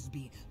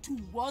Razzby to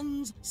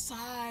one's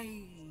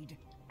side.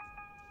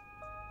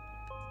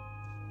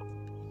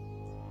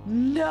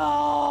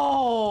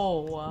 No!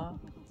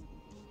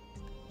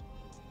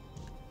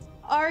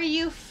 Are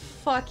you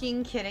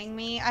fucking kidding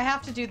me? I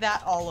have to do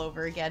that all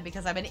over again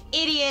because I'm an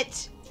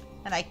idiot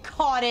and I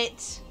caught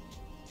it.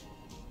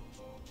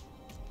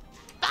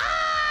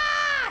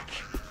 Fuck!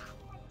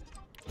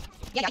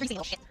 Yeah, you're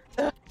little shit.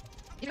 No,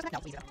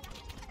 please don't.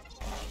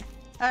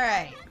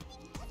 Alright.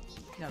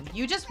 No,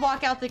 you just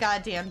walk out the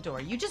goddamn door.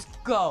 You just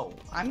go.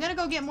 I'm gonna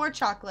go get more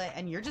chocolate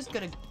and you're just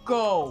gonna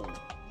go.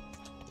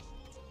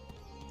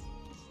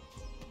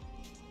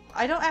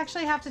 I don't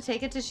actually have to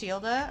take it to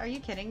Shelda. Are you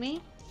kidding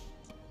me?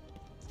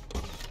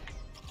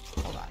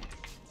 Hold on.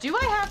 Do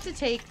I have to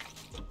take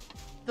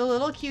the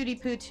little cutie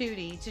poo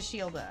tootie to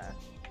Shelda?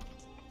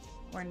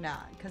 Or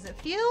not? Because it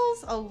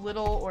feels a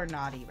little or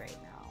naughty right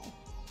now.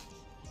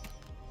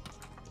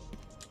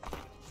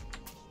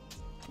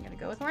 I'm gonna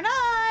go with or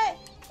not.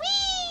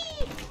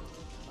 Whee!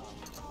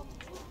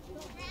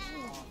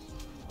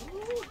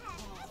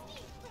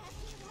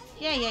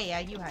 Yeah,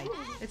 you hide.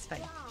 It's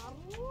fine.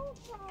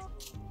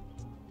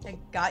 I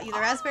got you the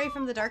raspberry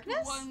from the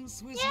darkness?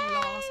 Once was Yay!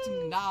 lost,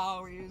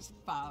 now is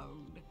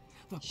found.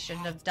 The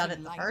Shouldn't have path done to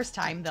it the light first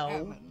time, though.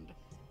 determined.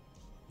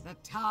 The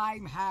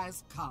time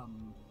has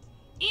come.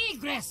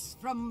 Egress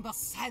from the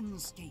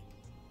sandscape.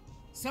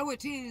 So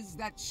it is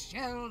that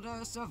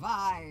Shelda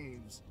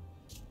survives.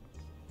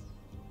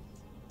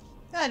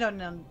 I don't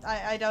know.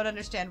 I don't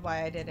understand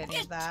why I did any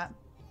of that.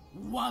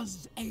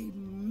 Was a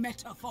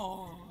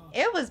metaphor.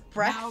 It was Now to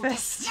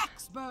breakfast.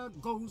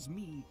 Snaxburg goes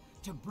me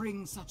to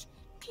bring such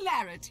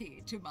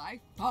clarity to my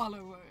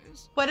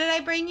followers. What did I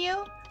bring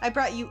you? I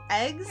brought you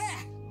eggs.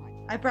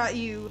 I brought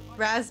you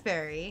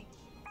raspberry.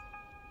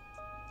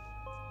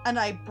 And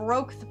I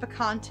broke the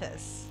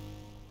Picantis.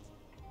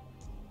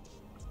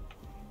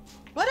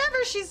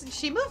 Whatever,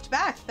 she moved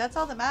back. That's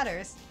all that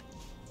matters.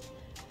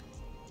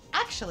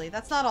 Actually,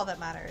 that's not all that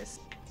matters.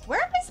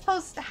 Where am I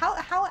supposed to, how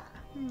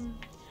am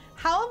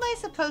I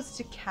supposed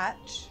to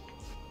catch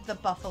the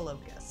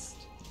Buffalocust?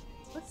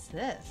 What's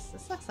this?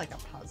 This looks like a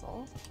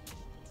puzzle.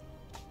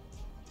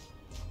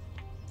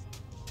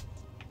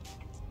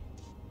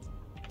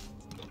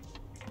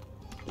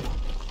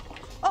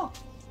 Oh!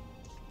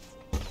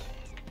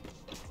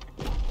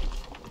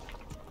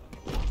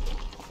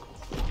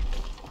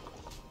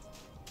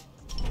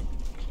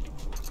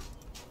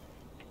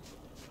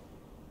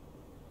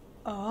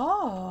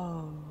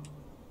 Oh.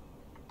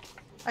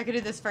 I could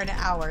do this for an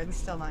hour and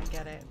still not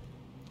get it.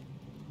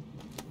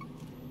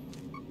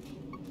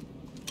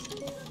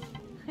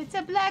 It's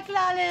a black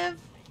olive!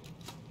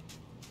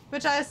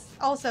 Which I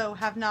also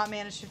have not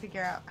managed to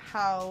figure out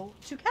how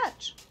to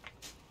catch.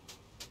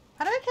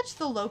 How do I catch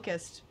the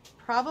locust?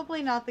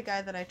 Probably not the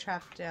guy that I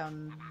trapped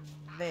down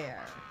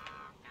there.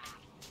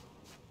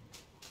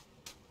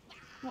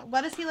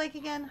 What is he like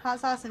again? Hot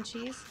sauce and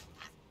cheese?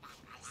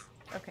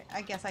 Okay,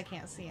 I guess I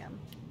can't see him.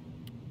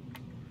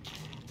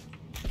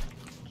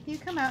 Can you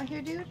come out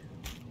here, dude?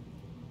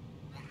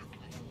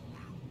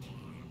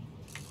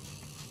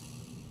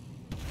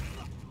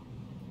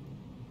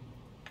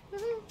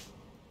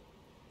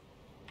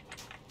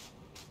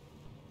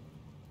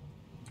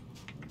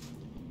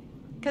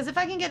 Because if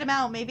I can get him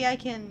out, maybe I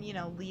can, you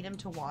know, lead him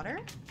to water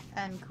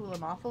and cool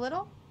him off a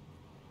little.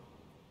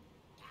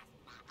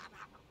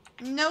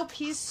 Nope,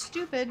 he's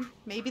stupid.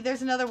 Maybe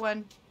there's another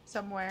one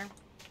somewhere.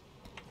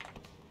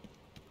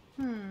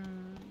 Well,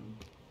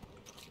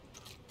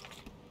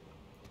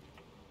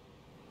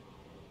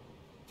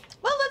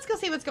 let's go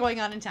see what's going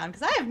on in town,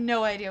 because I have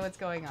no idea what's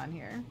going on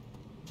here.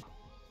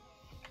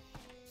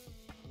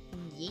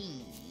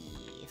 Yee.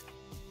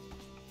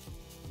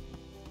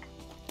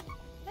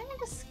 I need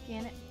to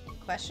scan it.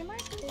 Question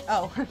mark?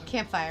 Oh,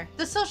 campfire.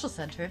 The social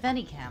center of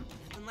any camp.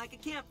 Nothing like a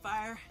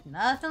campfire.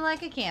 Nothing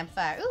like a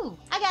campfire. Ooh,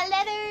 I got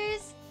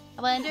letters.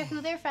 I wonder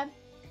who they're from.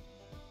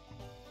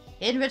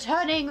 In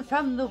returning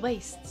from the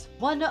wastes,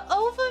 one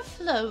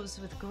overflows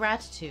with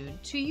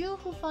gratitude to you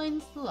who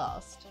finds the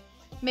lost.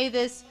 May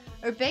this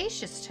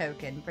herbaceous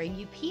token bring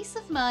you peace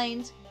of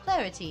mind,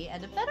 clarity,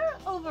 and a better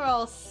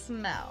overall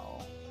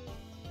smell.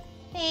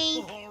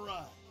 Hey. All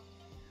right.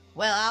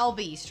 Well, I'll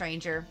be,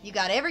 stranger. You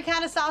got every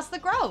kind of sauce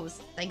that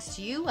grows. Thanks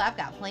to you, I've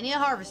got plenty of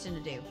harvesting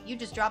to do. You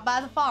just drop by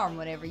the farm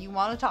whenever you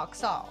want to talk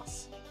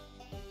sauce.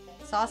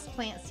 Sauce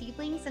plant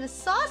seedlings and a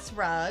sauce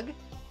rug.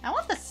 I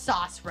want the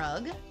sauce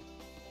rug.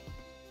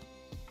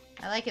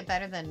 I like it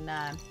better than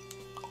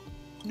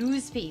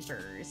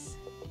newspapers.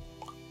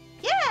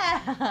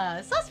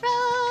 Yeah! Sauce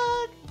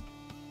rug!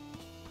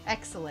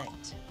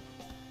 Excellent.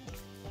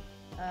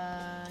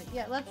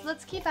 Yeah,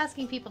 let's keep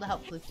asking people to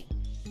help Floofy.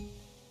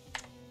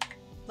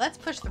 Let's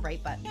push the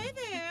right button. Hey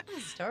there.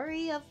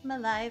 Story of my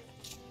life.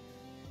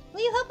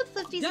 Will you help with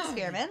Floofy's Darling.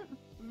 experiment?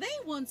 They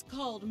once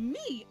called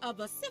me a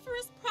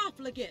vociferous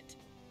profligate.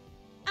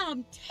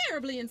 I'm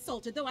terribly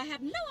insulted, though I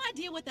have no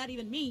idea what that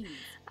even means.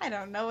 I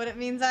don't know what it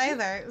means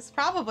either. It's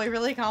probably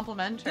really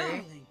complimentary.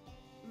 Darling,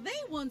 they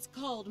once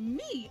called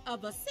me a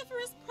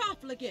vociferous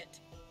profligate.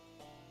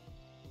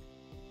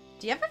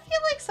 Do you ever feel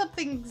like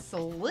something's a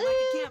little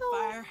Like a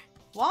campfire.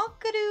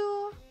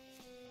 wonkadoo?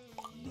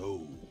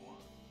 No.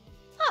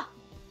 Huh.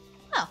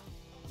 Oh.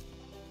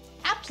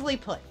 Aptly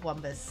put,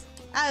 Wumbus.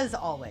 As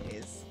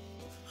always.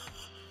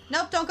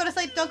 Nope, don't go to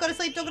sleep, don't go to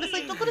sleep, don't go to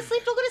sleep, don't go to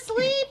sleep, don't go to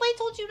sleep! I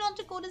told you not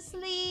to go to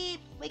sleep!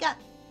 Wake up!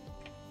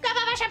 Grandma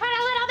should put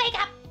a little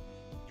makeup!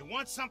 You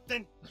want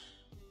something?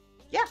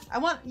 Yeah, I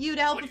want you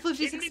to help What, with you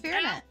Floofy's kidding me,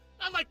 experiment.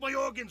 pal? I like my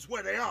organs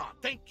where they are.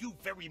 Thank you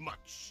very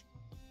much.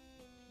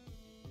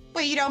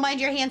 Wait, you don't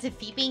mind your hands and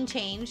feet being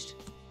changed?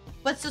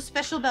 What's so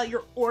special about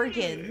your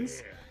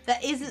organs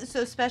that isn't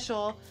so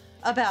special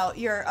about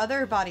your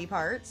other body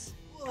parts?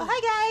 Whoa, Oh,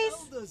 hi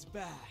guys! Shelda's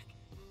back.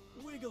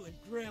 Wiggle and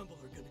Gramble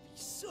are gonna be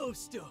so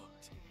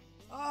stoked.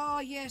 Ah,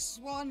 yes,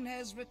 one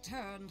has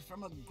returned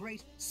from a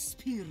great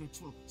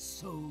spiritual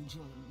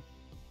sojourn.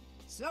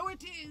 So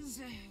it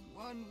is,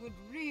 one would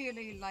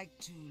really like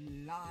to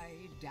lie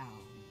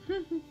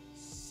down.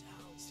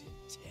 Sounds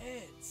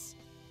intense.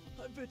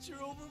 I bet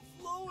you're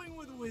overflowing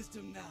with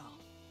wisdom now.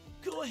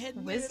 Go ahead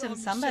and lay it Wisdom on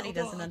me, somebody Shelda.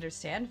 doesn't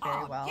understand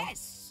very well.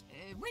 Yes,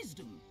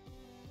 wisdom.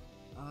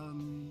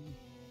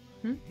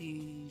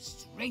 The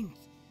strength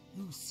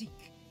you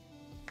seek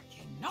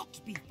cannot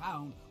be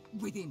found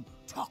within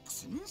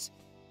toxins.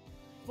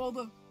 For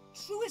the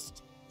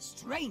truest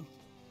strength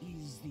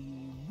is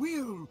the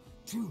will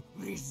to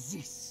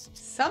resist.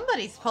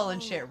 Somebody's pulling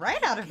shit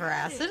right out of her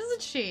ass,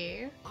 isn't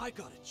she? I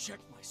gotta check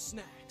my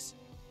snacks.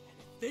 And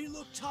if they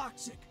look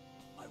toxic,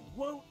 I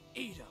won't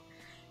eat them.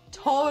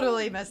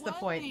 Totally missed the One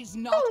point. is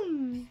not.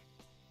 Boom.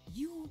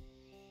 You.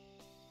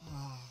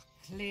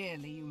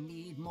 Clearly you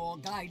need more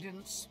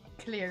guidance.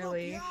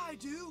 Clearly. Yeah, I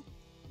do.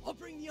 I'll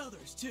bring the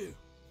others too.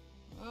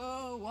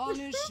 Oh, one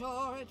is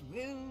sure it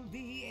will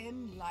be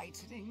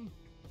enlightening.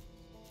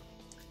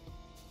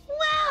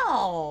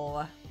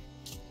 Well,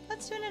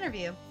 let's do an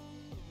interview.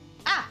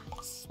 Ah,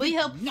 we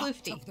help Not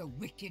Floofy. of the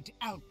wicked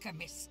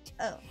alchemist.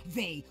 Oh,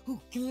 They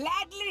who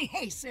gladly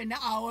hasten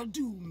our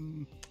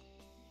doom.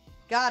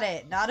 got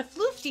it. Not a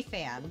Floofy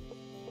fan.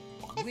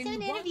 Let's When do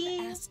an one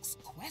interview. asks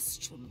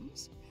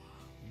questions,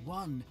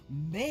 one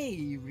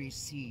may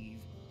receive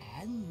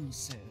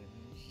answers.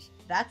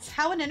 That's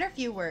how an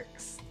interview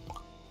works.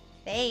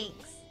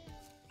 Thanks.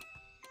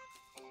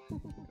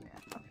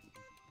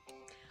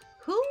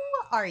 Who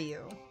are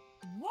you?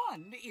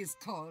 One is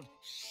called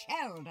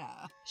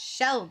Shelda.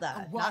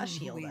 Shelda, One not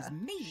who is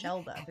Shielda. me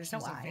Shelda, acts there's no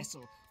as a I.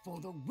 vessel for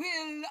the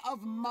will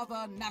of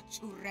Mother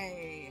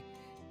Nature.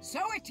 So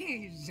it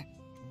is.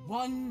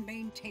 One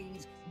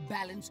maintains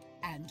balance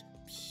and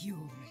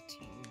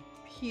purity.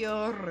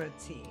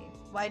 Purity.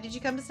 Why did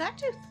you come to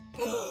Snacktooth?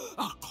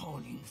 A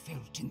calling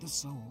felt in the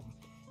soul.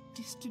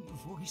 Distant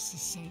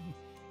voices saying,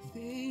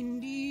 they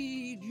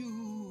need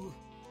you.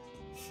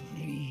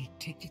 Free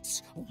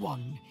tickets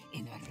won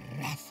in a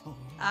raffle.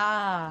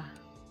 Ah.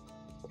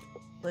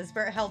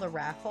 Lizbert held a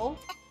raffle.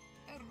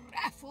 A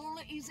raffle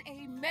is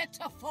a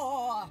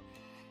metaphor.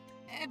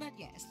 But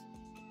yes.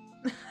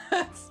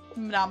 It's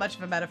not much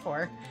of a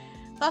metaphor.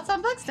 Thoughts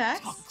on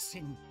Bugsnacks?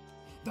 Toxin.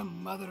 The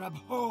mother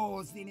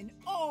abhors them in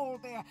all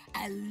their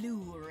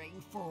alluring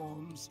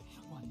forms.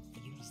 One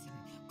feels them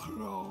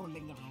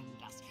crawling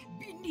around us,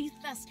 beneath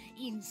us,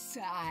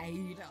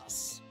 inside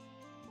us.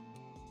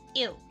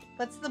 Ew.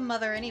 What's the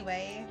mother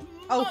anyway?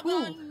 Oh, Mother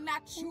who?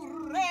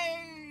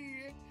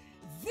 Nature,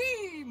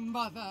 the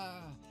mother.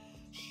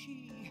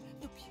 She,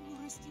 the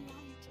purest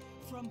light,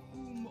 from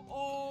whom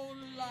all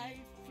life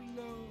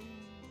flows.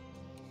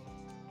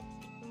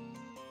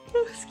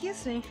 Ooh,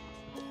 excuse me.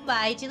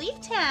 Why'd you leave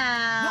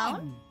town?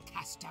 One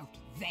cast out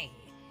they,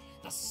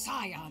 the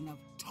scion of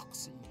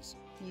toxins.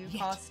 You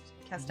Yet,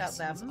 cast out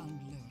lessons them.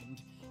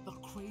 unlearned, the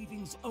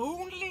cravings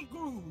only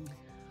grew.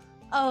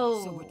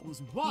 Oh, So it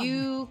was one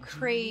you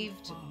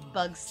craved to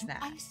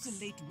Bugsnacks.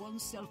 isolate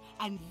oneself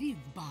and live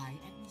by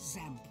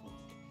example.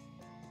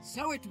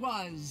 So it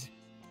was.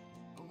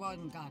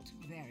 One got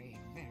very,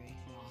 very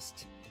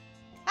lost.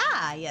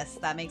 Ah, yes,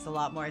 that makes a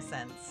lot more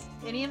sense.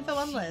 Any info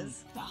on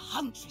Liz? The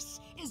Huntress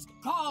is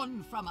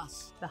gone from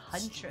us. The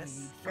Huntress.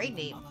 Strayed from Great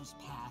the name. mother's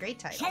path, Great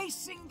title.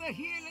 Chasing the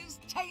healer's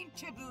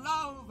tainted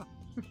love.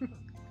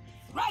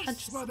 Thrice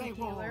Huntress were they the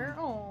healer. warned.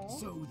 Aw.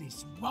 So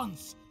this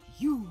once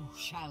you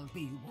shall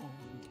be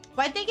warned.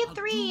 Why'd they get A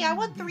 3? I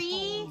want doom 3.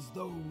 befalls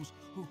those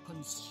who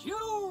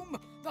consume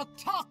the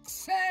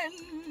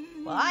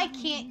toxin. Well, I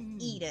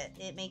can't eat it.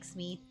 It makes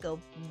me go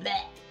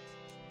bleh.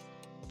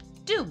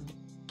 Doom.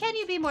 Can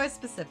you be more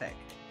specific?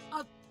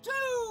 A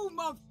doom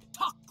of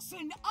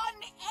toxin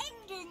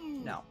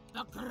unending. No.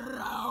 The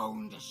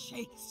ground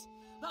shakes.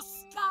 The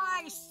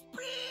sky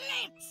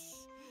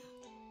splits.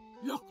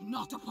 Look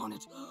not upon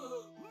it.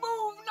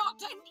 Move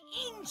not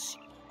an inch,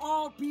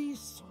 or be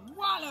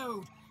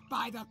swallowed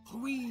by the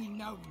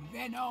Queen of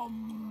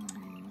Venom.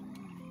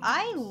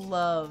 I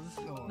love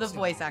the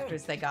voice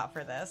actors they got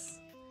for this.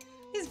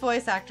 These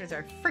voice actors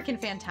are freaking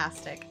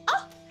fantastic.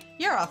 Oh,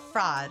 you're a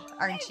fraud,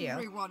 aren't you?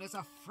 Everyone is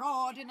a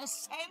fraud in a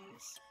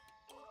sense.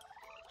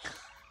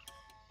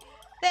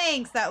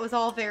 Thanks, that was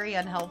all very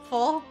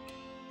unhelpful.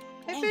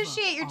 I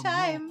appreciate your Ever are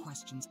time. More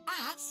questions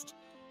asked,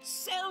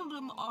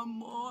 seldom are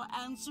more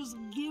answers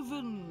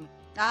given.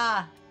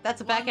 Ah, that's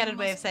a backhanded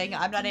One way of must saying be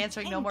I'm not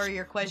answering no more of content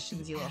your with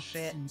questions, the you little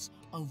shit. absence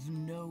of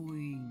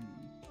knowing.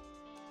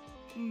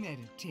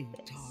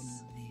 Meditate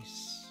on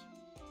this.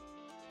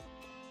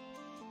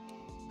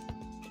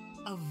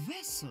 A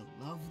vessel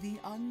of the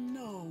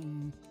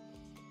unknown.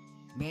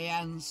 May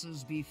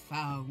answers be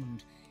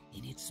found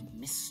in its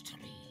mystery.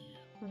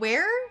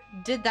 Where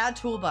did that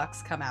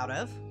toolbox come out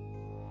of?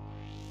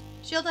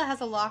 Shelda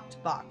has a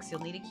locked box.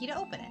 You'll need a key to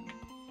open it.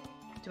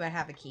 Do I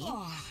have a key?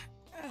 Oh,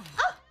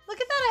 look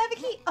at that. I have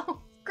a key.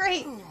 Oh,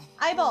 great.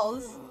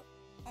 Eyeballs.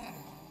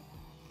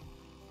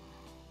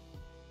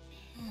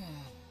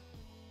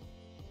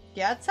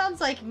 Yeah, it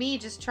sounds like me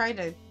just trying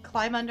to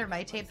climb under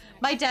my table.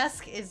 My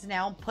desk is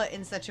now put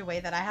in such a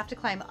way that I have to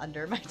climb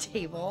under my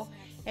table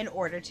in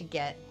order to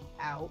get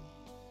out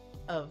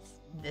of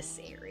this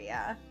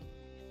area.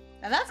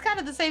 And that's kind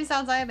of the same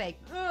sounds I make.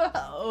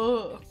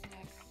 Ugh.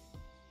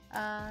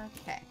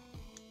 Okay.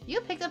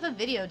 You picked up a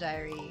video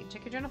diary.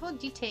 Check your journal full of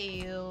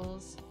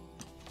details.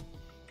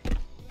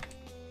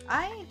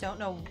 I don't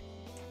know.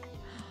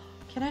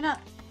 Can I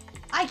not?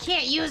 I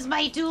can't use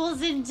my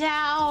tools in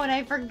town.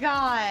 I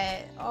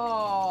forgot.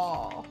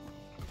 Oh.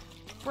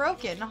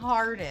 Broken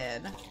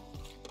hearted.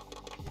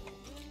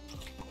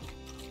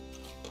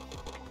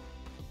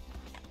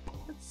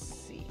 Let's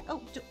see.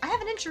 Oh, I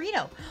have an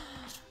enchilito.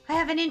 I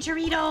have an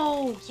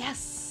enchilito.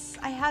 Yes,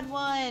 I had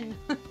one.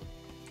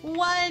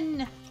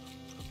 One.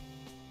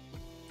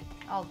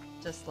 I'll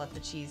just let the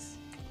cheese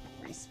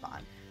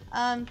respawn.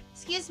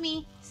 Excuse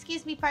me,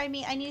 pardon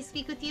me, I need to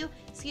speak with you.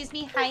 Excuse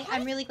me, hi,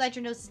 I'm really glad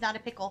your nose is not a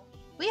pickle.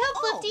 Will you help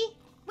Floofty?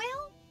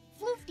 Well,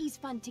 Floofty's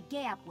fun to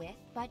gap with,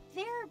 but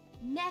their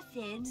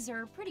methods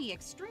are pretty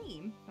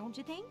extreme, don't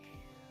you think?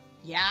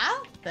 Yeah,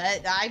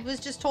 but I was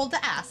just told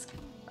to ask.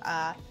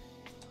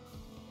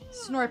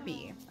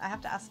 Snorpy. I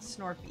have to ask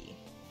Snorpy.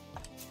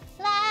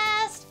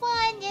 Last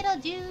one, little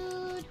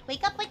dude.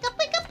 Wake up, wake up,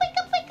 wake up, wake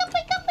up, wake up,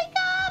 wake up, wake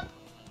up!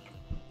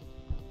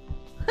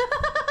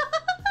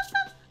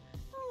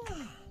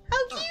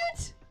 How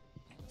cute!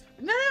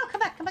 No, come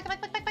back, come back, come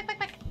back, back, back, back,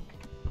 back.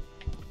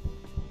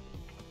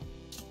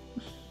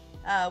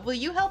 Will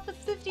you help with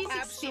 50's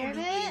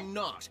Absolutely experiment?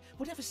 not.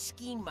 Whatever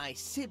scheme my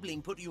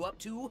sibling put you up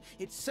to,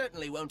 it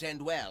certainly won't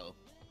end well.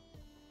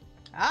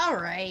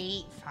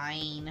 Alright,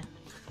 fine.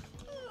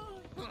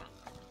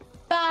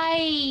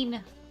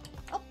 Fine!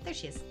 Oh, there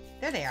she is.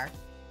 There they are.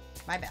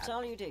 My bad.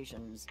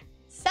 Salutations.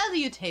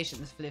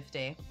 Salutations,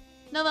 Flifty.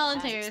 No As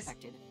volunteers.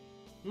 expected.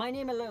 My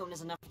name alone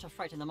is enough to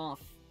frighten them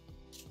off.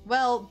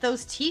 Well,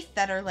 those teeth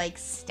that are like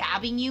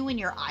stabbing you in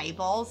your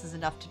eyeballs is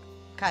enough to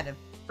kind of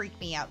freak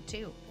me out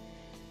too.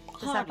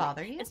 Does that Hardly.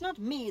 bother you? It's not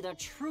me they're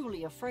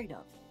truly afraid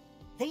of.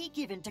 They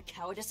give in to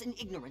cowardice and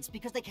ignorance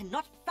because they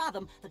cannot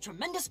fathom the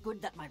tremendous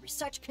good that my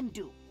research can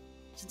do.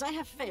 Since I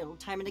have failed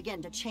time and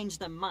again to change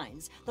their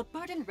minds, the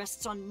burden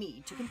rests on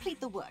me to complete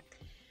the work.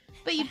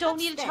 But you don't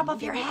need to Perhaps chop then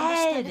off your they will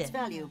understand its head.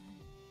 value.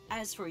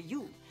 As for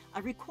you, I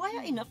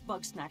require enough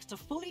Bugsnacks to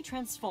fully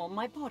transform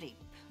my body.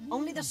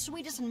 Only the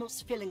sweetest and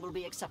most filling will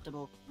be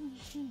acceptable.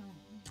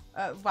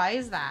 Why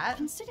is that?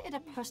 Consider it a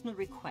personal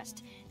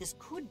request. This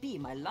could be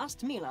my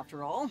last meal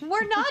after all.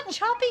 We're not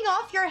chopping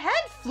off your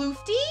head,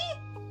 Floofty!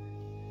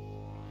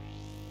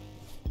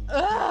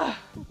 Ugh!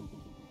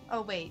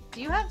 Oh wait,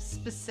 do you have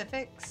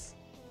specifics?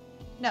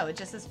 No, it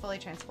just says fully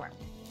transformed,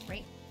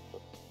 right?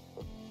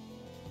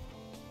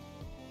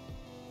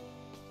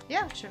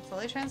 Yeah, it should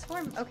fully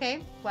transform.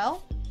 Okay,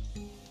 well,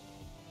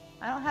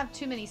 I don't have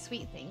too many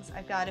sweet things.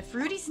 I've got a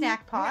fruity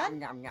snack pod.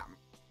 Yum, yum.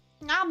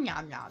 Nom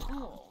nom nom.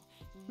 Oh,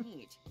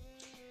 neat.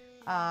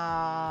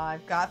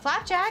 I've got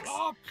flapjacks.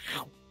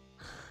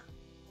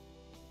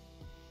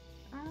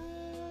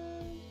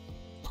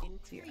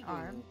 to your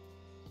arm.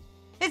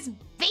 It's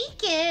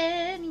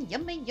bacon!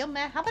 Yummy,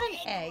 yummy. How about an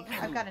egg?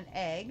 I've got an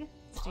egg.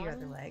 Let's do your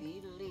other leg.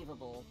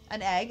 Unbelievable.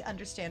 An egg,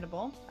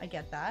 understandable. I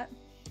get that.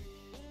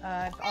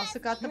 I've also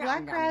got the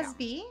black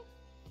Razzby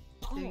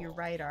through your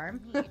right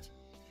arm.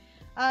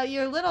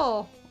 You're a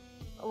little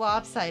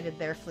lopsided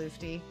there,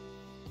 Floofty.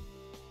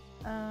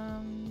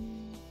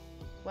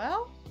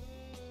 Well,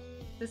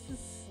 this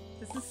is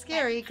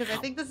scary because I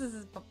think this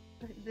is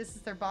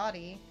their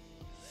body.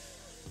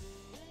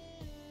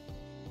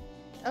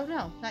 Oh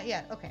no, not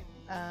yet. Okay.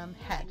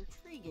 Head.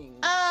 Intriguing.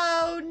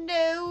 Oh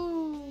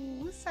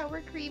no!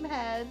 Sour cream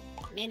head.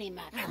 Mini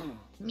Maki.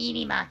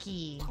 Mini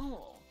Maki.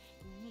 Oh,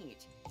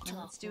 neat. And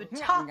let's do a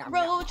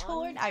Tacroach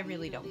horn. I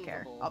really don't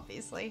care,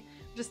 obviously.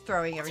 I'm just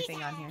throwing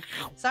everything on here.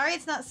 Sorry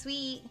it's not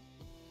sweet.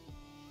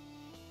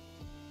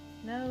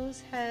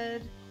 Nose,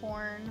 head,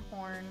 horn,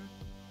 horn.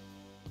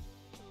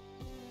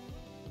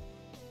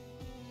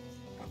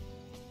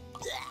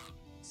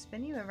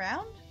 Spin you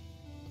around?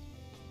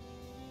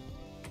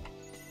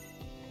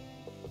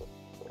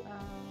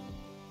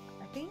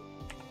 I think.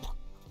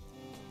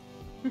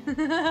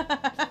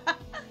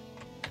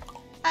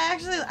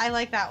 I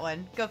like that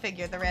one. Go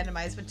figure, the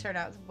randomized would turn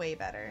out way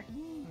better.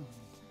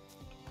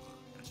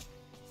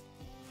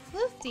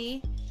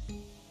 Floofty,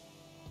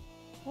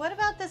 what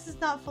about this is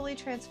not fully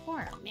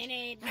transformed?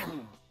 Minute.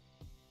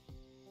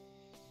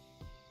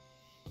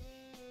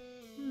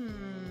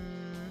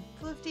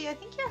 Floofty, I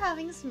think you're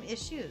having some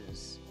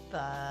issues,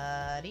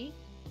 buddy.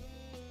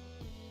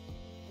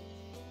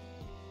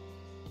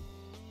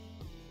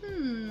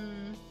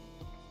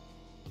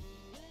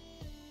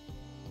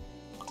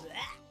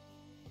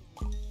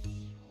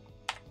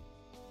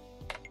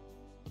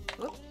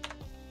 Whoop.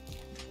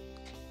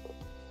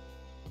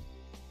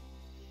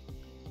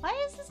 Why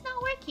is this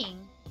not working?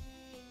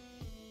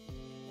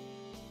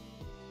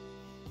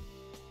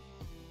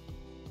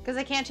 Because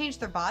I can't change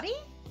their body?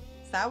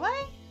 Is that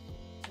why?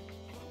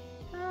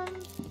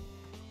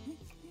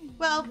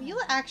 Well, you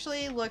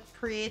actually look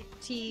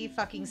pretty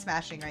fucking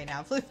smashing right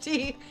now,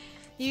 Floofty.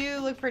 You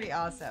look pretty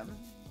awesome.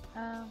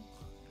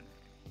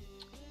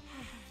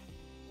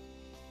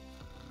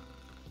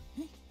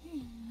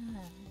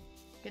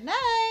 Good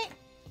night.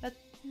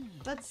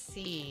 Let's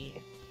see.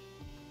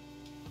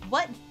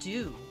 What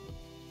do?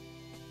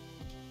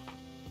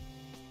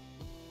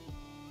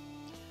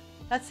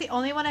 That's the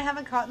only one I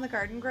haven't caught in the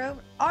Garden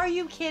Grove? Are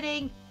you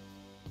kidding?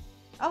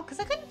 Oh, because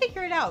I couldn't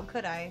figure it out,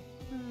 could I?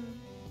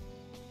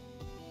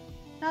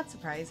 Not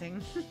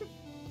surprising.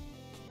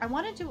 I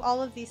want to do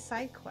all of these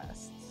side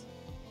quests.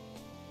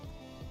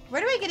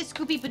 Where do I get a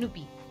Scoopy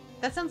Banoopy?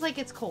 That sounds like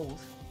it's cold.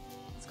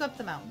 Let's go up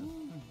the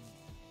mountain.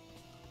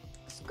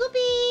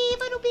 Scoopy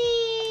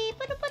Banoopy!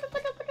 Banoop, banoop,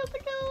 banoop, banoop,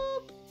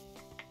 banoop.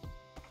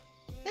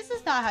 This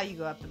is not how you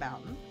go up the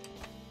mountain.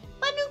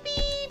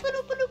 Banoopy!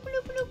 Banoop, banoop,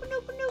 banoop, banoop,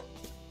 banoop, banoop.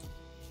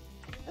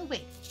 Oh,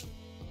 wait.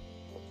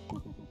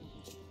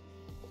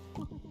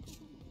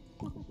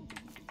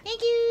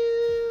 Thank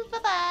you!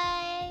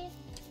 Bye-bye!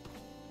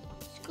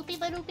 Scoopy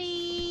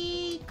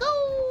Banoopy! Go!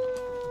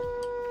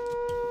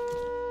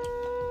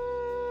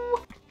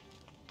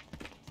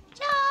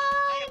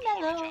 I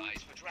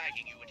apologize for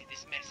dragging you into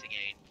this mess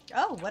again.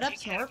 Oh, what up,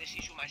 Take care of Snorp? this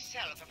issue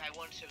myself if I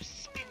weren't so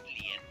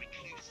spindly and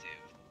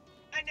reclusive.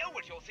 I know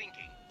what you're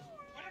thinking.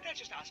 Why don't I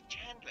just ask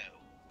Chandler?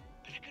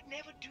 But I could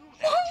never do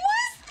that. What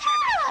was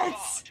that? Chandler's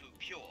far too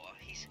pure.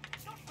 He's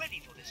not ready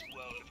for this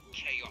world of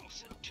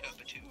chaos and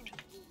turpitude.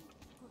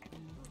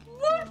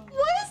 What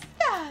was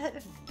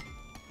that?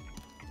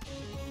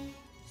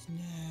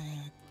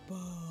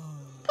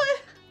 But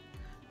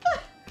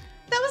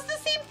that was the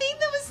same thing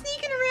that was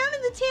sneaking around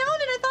in the town,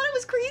 and I thought it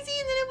was crazy,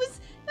 and then it was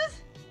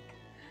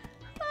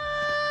I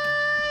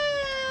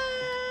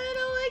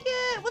don't like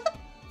it. What the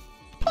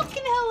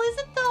fucking hell is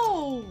it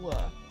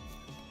though?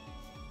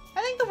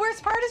 I think the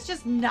worst part is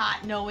just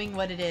not knowing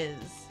what it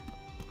is.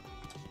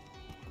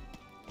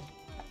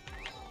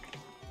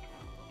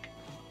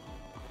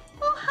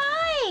 Oh,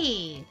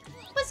 hi!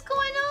 What's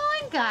going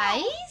on,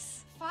 guys?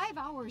 5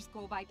 hours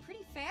go by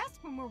pretty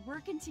fast when we're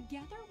working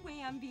together,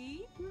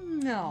 Wambi.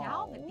 No.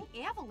 Now that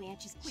the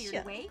avalanche is cleared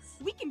away,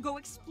 we can go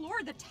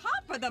explore the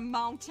top of the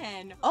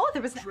mountain. Oh,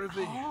 there was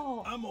Triffy,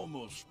 oh. I'm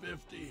almost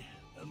 50,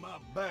 and my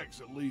back's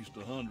at least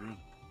 100.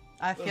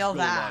 I feel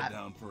that. Let's go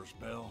lie down for a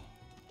spell.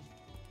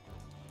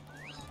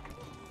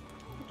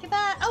 Okay,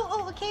 bye.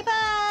 Oh, okay, bye.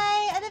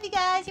 I love you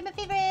guys. You're my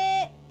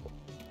favorite.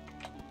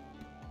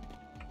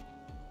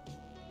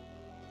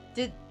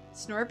 Did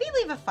Snorpy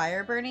leave a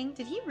fire burning?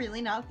 Did he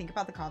really not think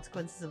about the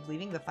consequences of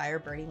leaving the fire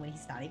burning when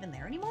he's not even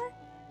there anymore?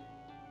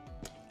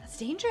 That's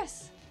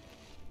dangerous.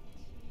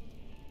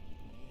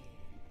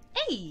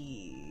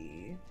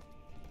 Hey.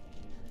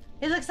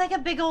 It looks like a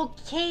big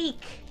old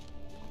cake.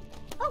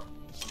 Oh.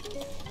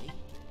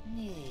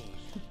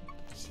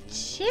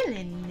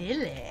 Chillin'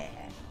 Nilly.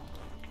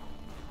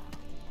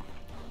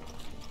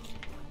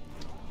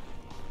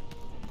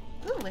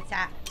 Ooh, what's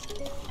that?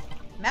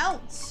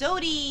 Mount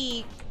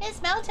Sodi!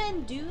 It's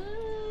Mountain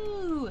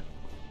Dew!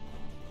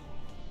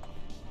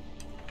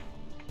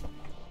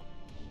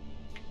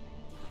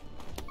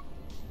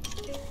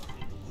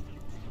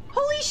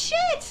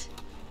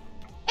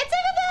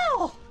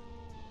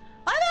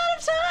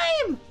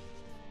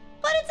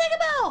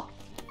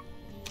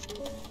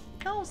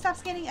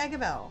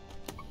 Eggabell.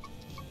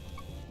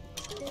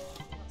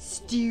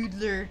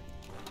 Studler.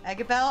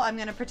 Eggabell, I'm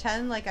gonna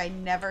pretend like I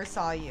never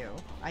saw you.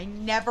 I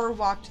never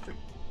walked through.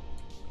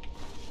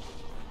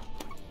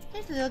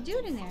 There's a little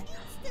dude in there.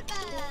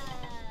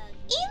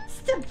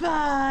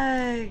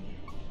 Instabug!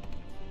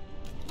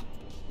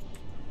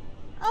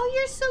 Oh,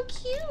 you're so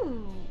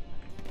cute.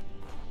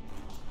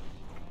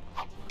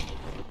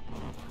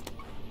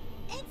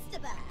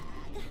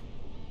 Instabug.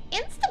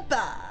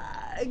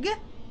 Instabug!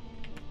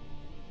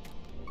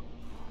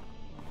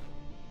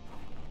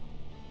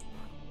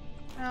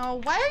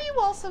 Oh, why are you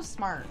all so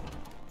smart?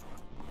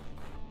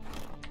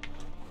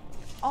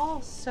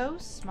 All so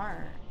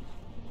smart.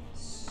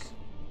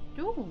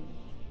 Ooh.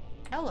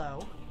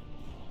 Hello.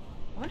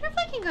 I wonder if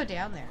I can go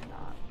down there or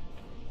not.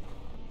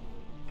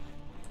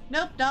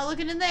 Nope, not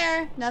looking in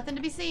there. Nothing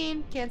to be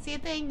seen. Can't see a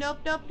thing. Nope,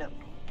 nope, nope.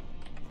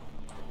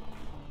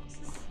 Is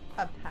this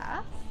a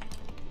path?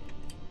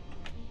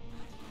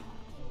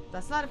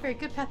 That's not a very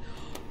good path.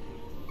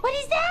 What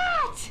is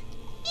that?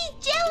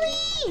 Eat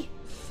jelly!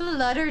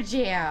 Flutter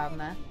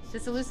Jam.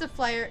 This elusive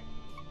flyer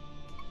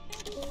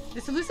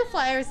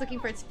is looking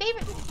for its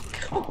favorite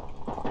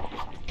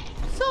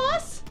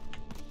sauce.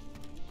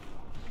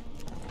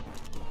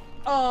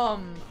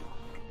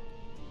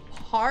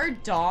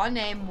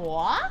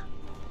 Pardonnez-moi?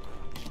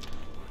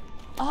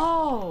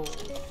 Oh.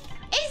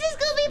 It's a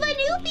Scoopy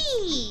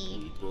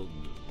Banoopy!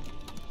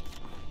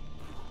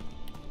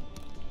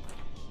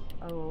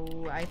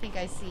 Oh, I think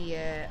I see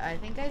it. I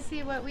think I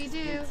see what we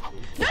do.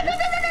 No, no, no,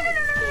 no, no, no,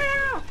 no, no,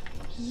 no!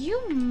 You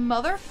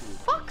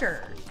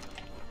motherfucker!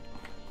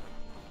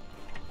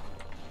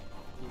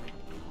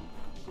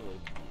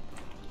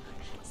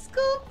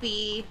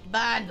 Scoopy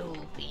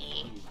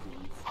Banoopy.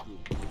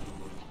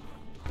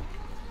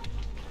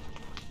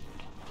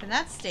 Can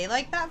that stay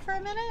like that for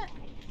a minute?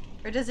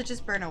 Or does it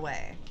just burn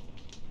away?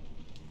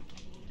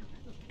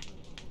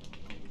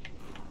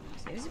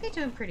 Seems to be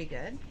doing pretty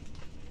good.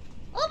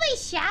 Oh, my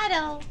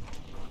shadow!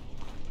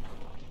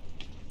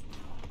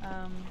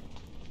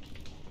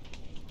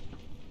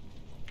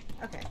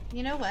 Okay,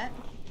 you know what?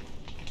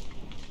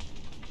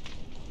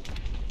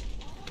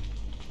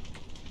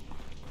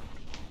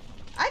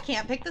 I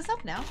can't pick this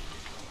up now.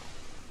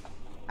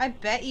 I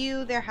bet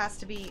you there has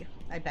to be...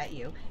 I bet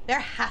you. There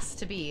has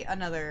to be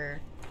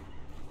another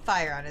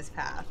fire on his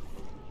path.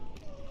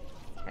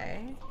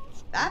 Okay.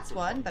 That's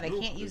one, but I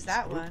can't use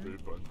that one.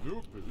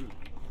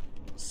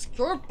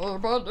 Scoopy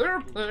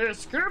Banoopy!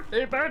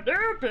 Scoopy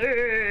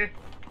Banoopy!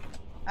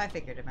 I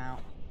figured him out.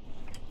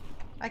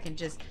 I can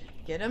just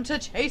get him to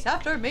chase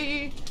after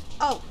me!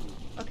 Oh!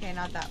 Okay,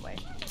 not that way.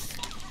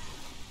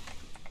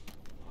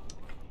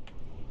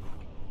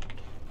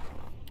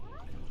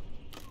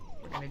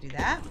 We're gonna do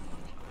that.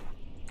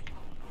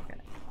 We're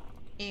gonna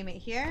aim it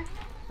here.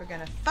 We're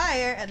gonna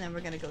fire, and then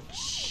we're gonna go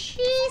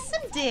chase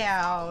him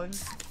down.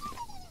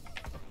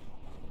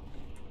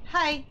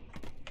 Hi.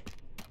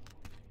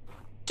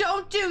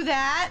 Don't do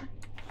that!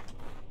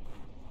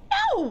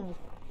 No!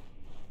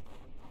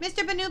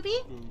 Mr.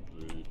 Banoopy?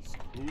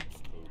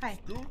 Hi.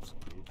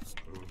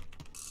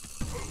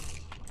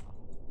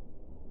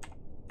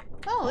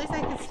 Oh, at least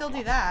I can still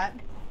do that.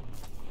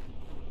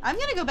 I'm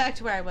gonna go back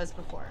to where I was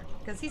before,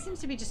 because he seems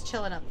to be just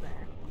chilling up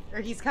there.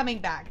 Or he's coming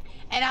back.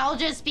 And I'll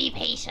just be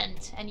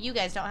patient. And you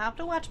guys don't have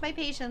to watch my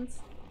patience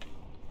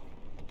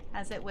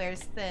as it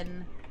wears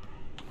thin.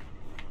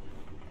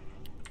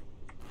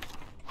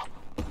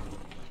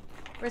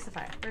 Where's the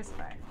fire? Where's the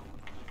fire?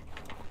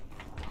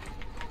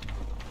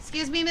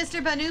 Excuse me,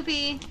 Mr.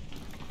 Banoopy.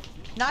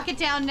 Knock it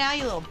down now,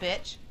 you little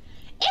bitch.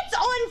 It's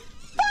on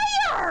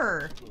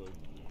fire!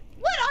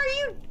 What are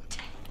you...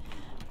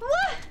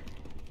 What?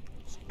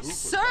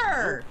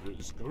 Sir!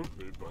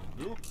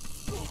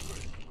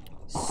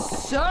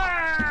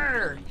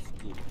 Sir!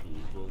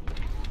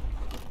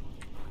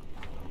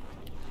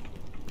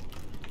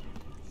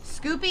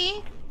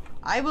 Scoopy,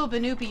 I will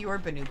Banoopy your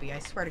Banoopy, I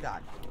swear to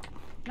God.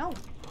 No.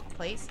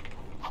 Place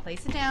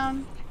it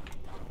down.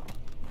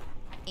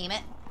 Aim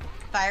it.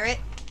 Fire it.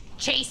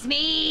 Chase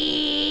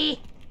me!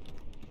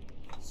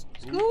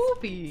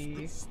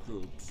 Scoopy.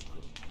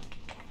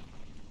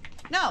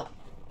 No.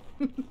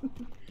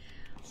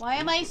 Why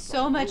am I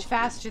so much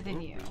faster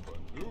than you?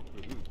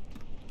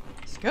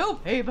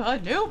 Scoopy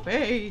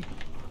Banoopy.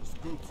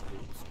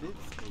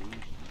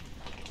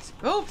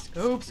 Scoop,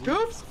 scoop,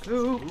 scoop,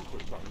 scoop.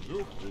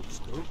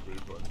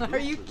 Are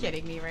you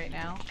kidding me right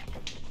now?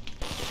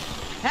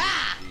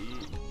 Ha!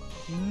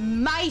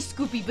 My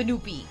Scoopy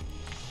Banoopy.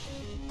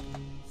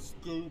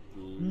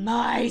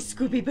 My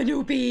Scoopy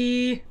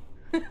Banoopy.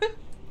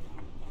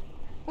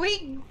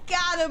 We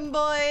got him,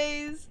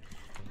 boys.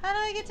 How do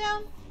I get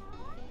down?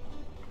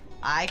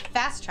 I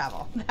fast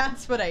travel.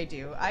 That's what I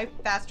do. I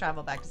fast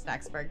travel back to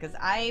Snaxburg because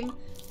I'm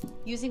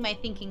using my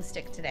thinking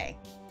stick today.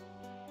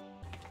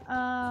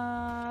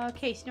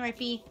 Okay,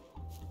 Snorpy.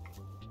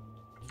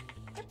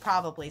 You're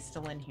probably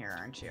still in here,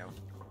 aren't you?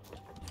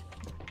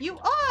 You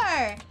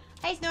are!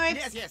 Hi, Snorps.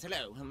 Yes, yes,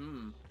 hello.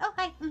 Oh,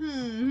 hi.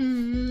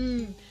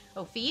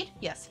 Oh, feed?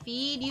 Yes,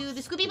 feed you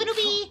the Scoopy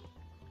Banoopy.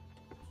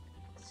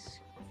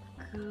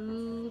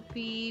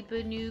 Scoopy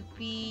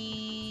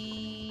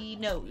Banoopy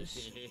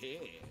nose.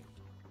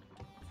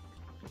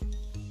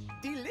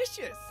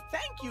 Delicious!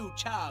 Thank you,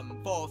 chum,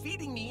 for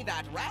feeding me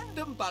that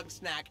random bug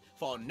snack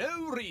for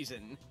no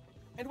reason.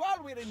 And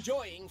while we're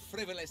enjoying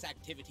frivolous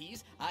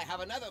activities, I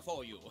have another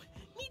for you.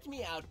 Meet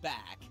me out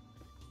back.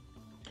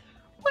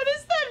 What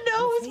is that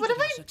nose? What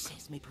am I?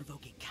 Success may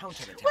provoke a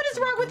counterattack. What is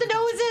wrong with the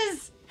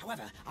noses?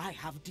 However, I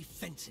have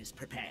defenses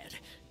prepared.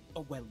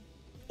 Oh, well,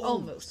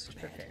 almost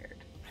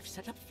prepared. I've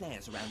set up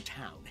flares around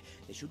town.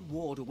 They should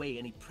ward away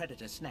any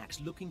predator snacks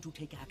looking to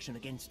take action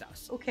against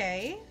us.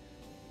 Okay.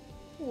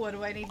 What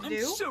do I need to do?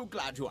 I'm so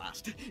glad you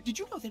asked. Did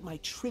you know that my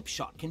trip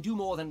shot can do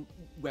more than,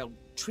 well,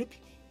 trip?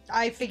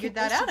 I figured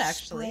that out,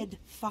 actually. Spread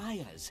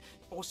fires,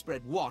 or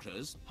spread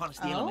waters, harness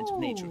the elements of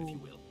nature, if you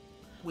will.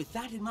 With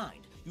that in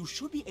mind, you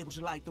should be able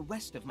to light the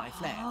rest of my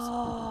flares.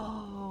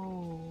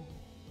 Oh.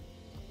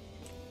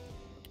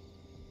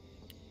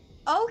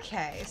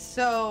 Okay,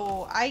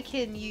 so I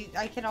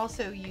can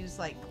also use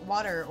like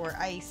water or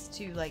ice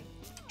to like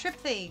trip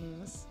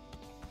things.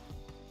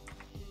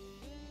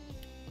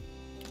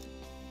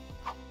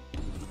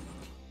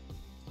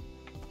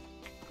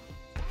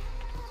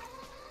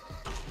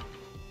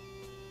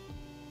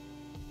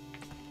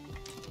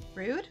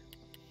 Rude.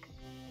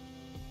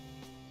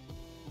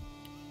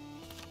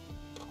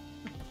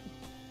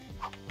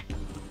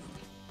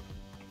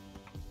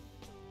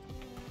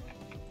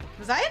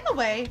 Was I in the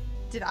way?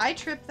 Did I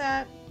trip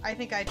that? I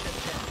think I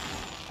tripped it.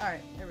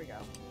 Alright, there we go.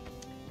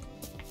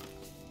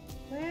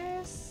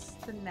 Where's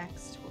the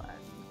next one?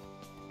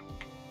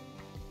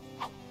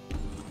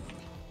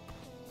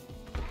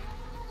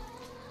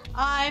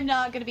 I'm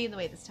not gonna be in the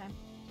way this time.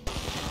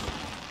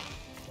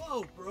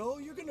 Whoa, bro,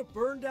 you're gonna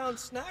burn down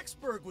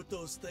Snaxburg with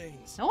those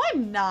things. No,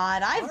 I'm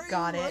not. I've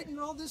got Why are you it. lighting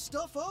all this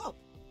stuff up?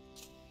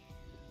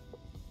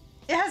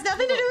 It has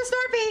nothing to do with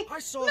Snorpy. I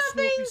saw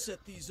Nothing. Snoopy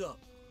set these up.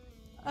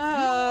 If you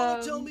don't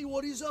want to tell me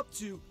what he's up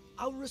to,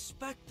 I'll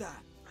respect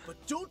that.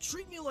 But don't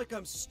treat me like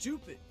I'm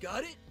stupid,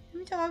 got it?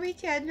 I'm sorry,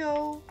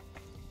 Tendo.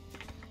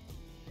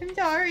 I'm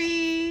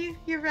sorry.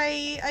 You're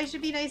right. I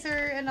should be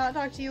nicer and not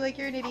talk to you like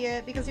you're an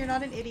idiot because you're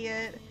not an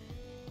idiot.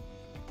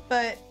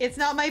 But it's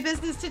not my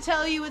business to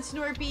tell you it's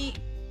Snorpy.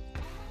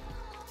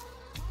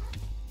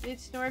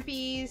 It's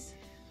Snorpies.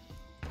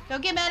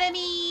 Don't get mad at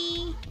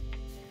me.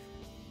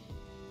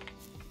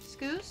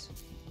 Scoos?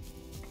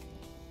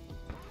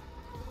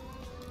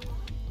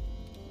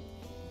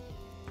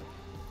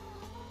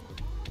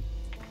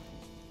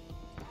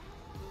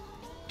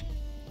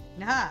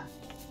 Nah.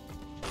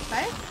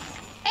 Okay.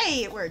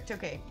 Hey, it worked.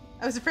 Okay.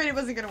 I was afraid it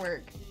wasn't gonna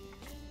work.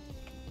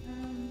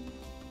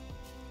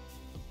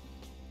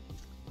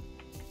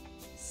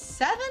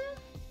 7?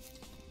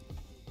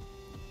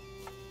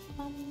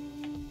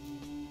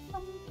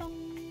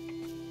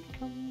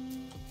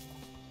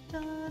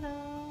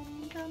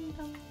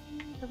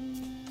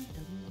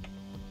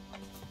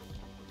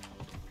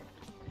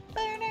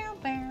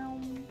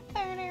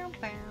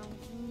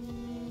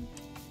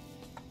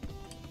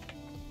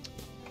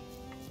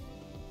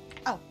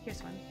 Oh,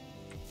 here's one.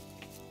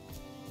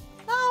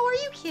 Oh, are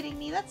you kidding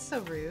me? That's so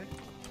rude.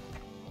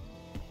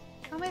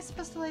 How am I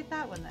supposed to light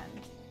that one then?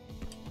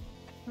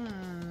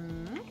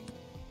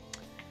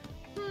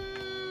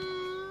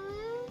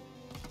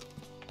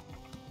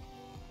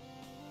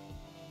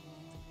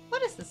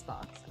 What is this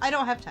box? I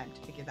don't have time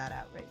to figure that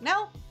out right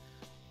now.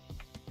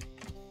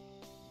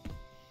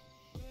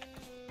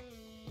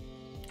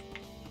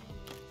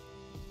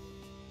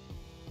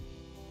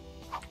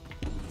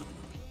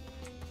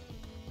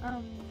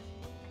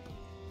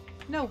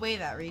 No way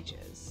that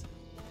reaches.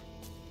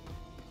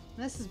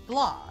 This is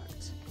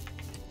blocked.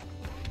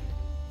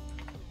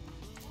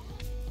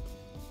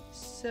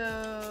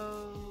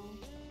 So...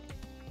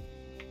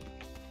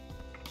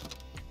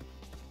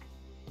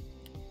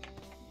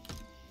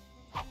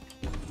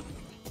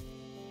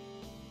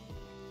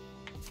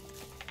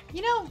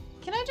 You know,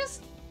 can I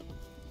just...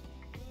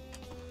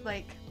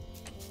 Like...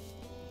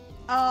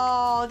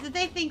 Oh, did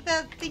they think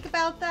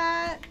about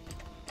that?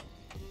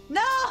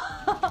 No!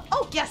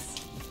 Oh, yes!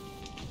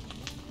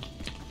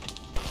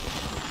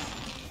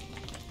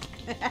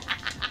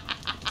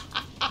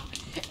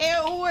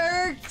 It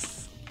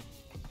works!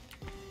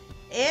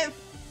 It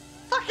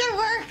fucking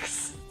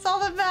works! It's all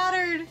that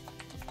mattered!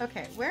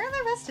 Okay, where are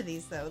the rest of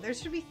these, though? There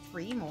should be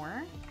 3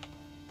 more.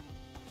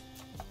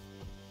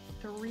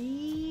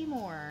 3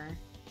 more.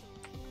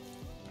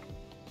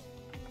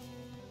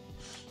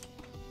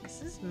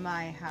 This is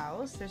my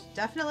house. There's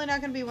definitely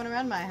not gonna be one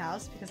around my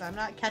house because I'm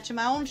not catching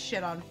my own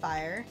shit on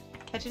fire.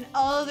 Catching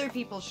other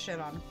people's shit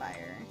on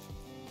fire.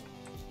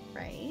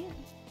 Right?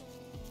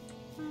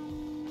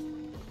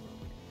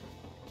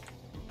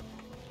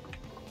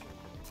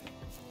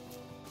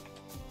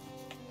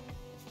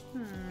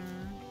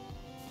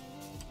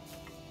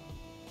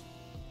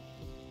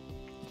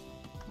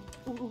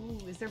 Ooh,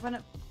 is there one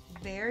up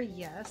there?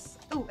 Yes.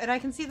 Oh, and I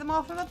can see them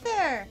all from up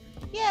there.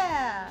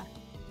 Yeah.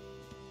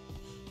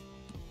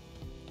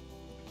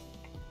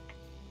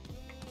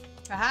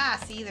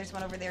 Aha, see, there's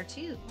one over there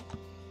too.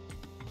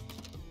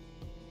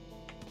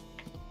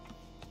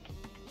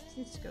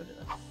 Let's go to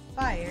the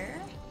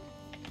fire.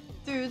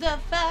 Through the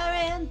fire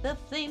and the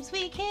flames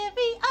we carry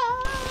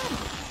on.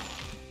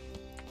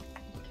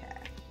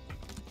 Okay.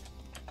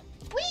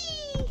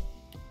 Whee!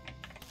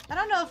 I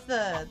don't know if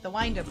the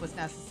wind-up was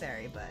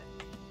necessary, but...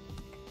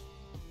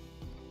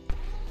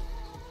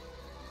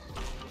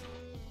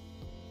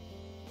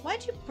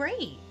 Why'd you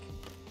break?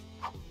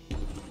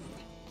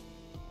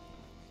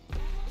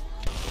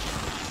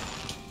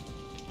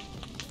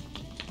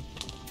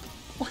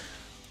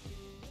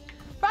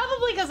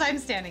 Probably because I'm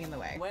standing in the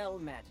way. Well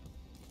met.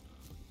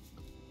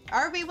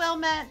 Are we well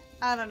met?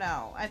 I don't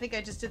know. I think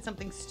I just did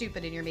something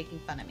stupid and you're making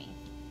fun of me.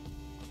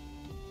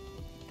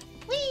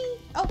 Whee!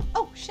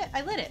 Oh, shit,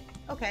 I lit it.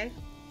 Okay.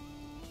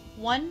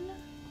 One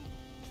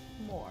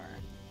more.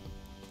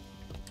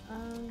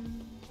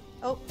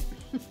 Oh.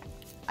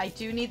 I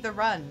do need the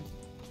run.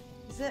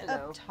 Is it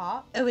up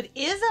top? Oh, it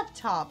is up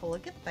top.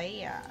 Look at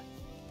that.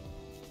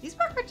 These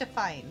were hard to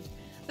find.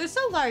 They're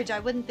so large, I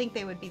wouldn't think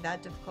they would be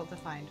that difficult to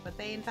find, but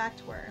they in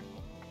fact were.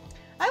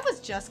 I was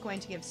just going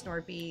to give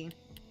Snorpy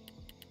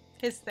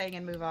his thing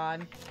and move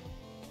on.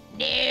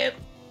 Nope.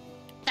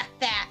 Fuck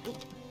that.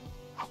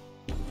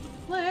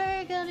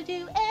 We're gonna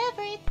do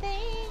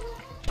everything.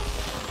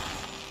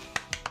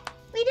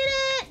 We did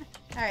it!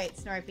 Alright,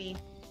 Snorpy.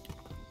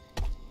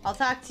 I'll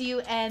talk to you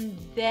and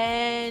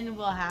then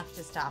we'll have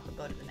to stop and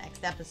go to the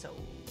next episode.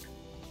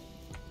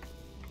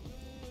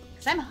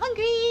 Because I'm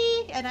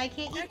hungry and I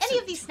can't eat any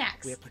of these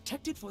snacks. We're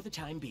protected for the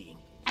time being.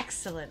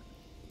 Excellent.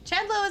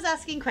 Chandlo is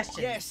asking questions.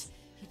 Yes,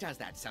 he does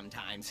that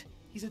sometimes.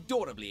 He's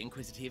adorably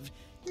inquisitive.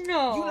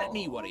 No. You let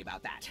me worry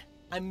about that.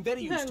 I'm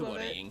very used to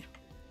worrying.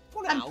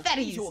 For now, I'm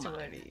very ease your used to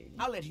mind. worrying.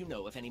 I'll let you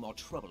know if any more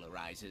trouble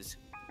arises.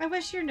 I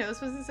wish your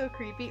nose wasn't so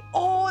creepy.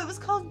 Oh, it was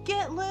called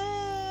Get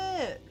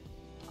Lit.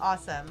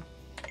 Awesome.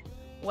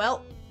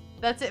 Well,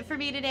 that's it for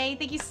me today.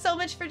 Thank you so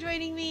much for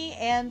joining me.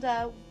 And,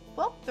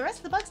 well, the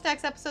rest of the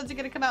Bugsnacks episodes are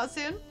going to come out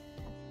soon.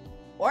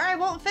 Or I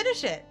won't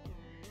finish it.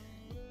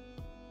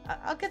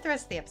 I'll get the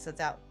rest of the episodes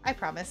out. I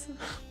promise.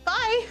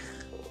 Bye!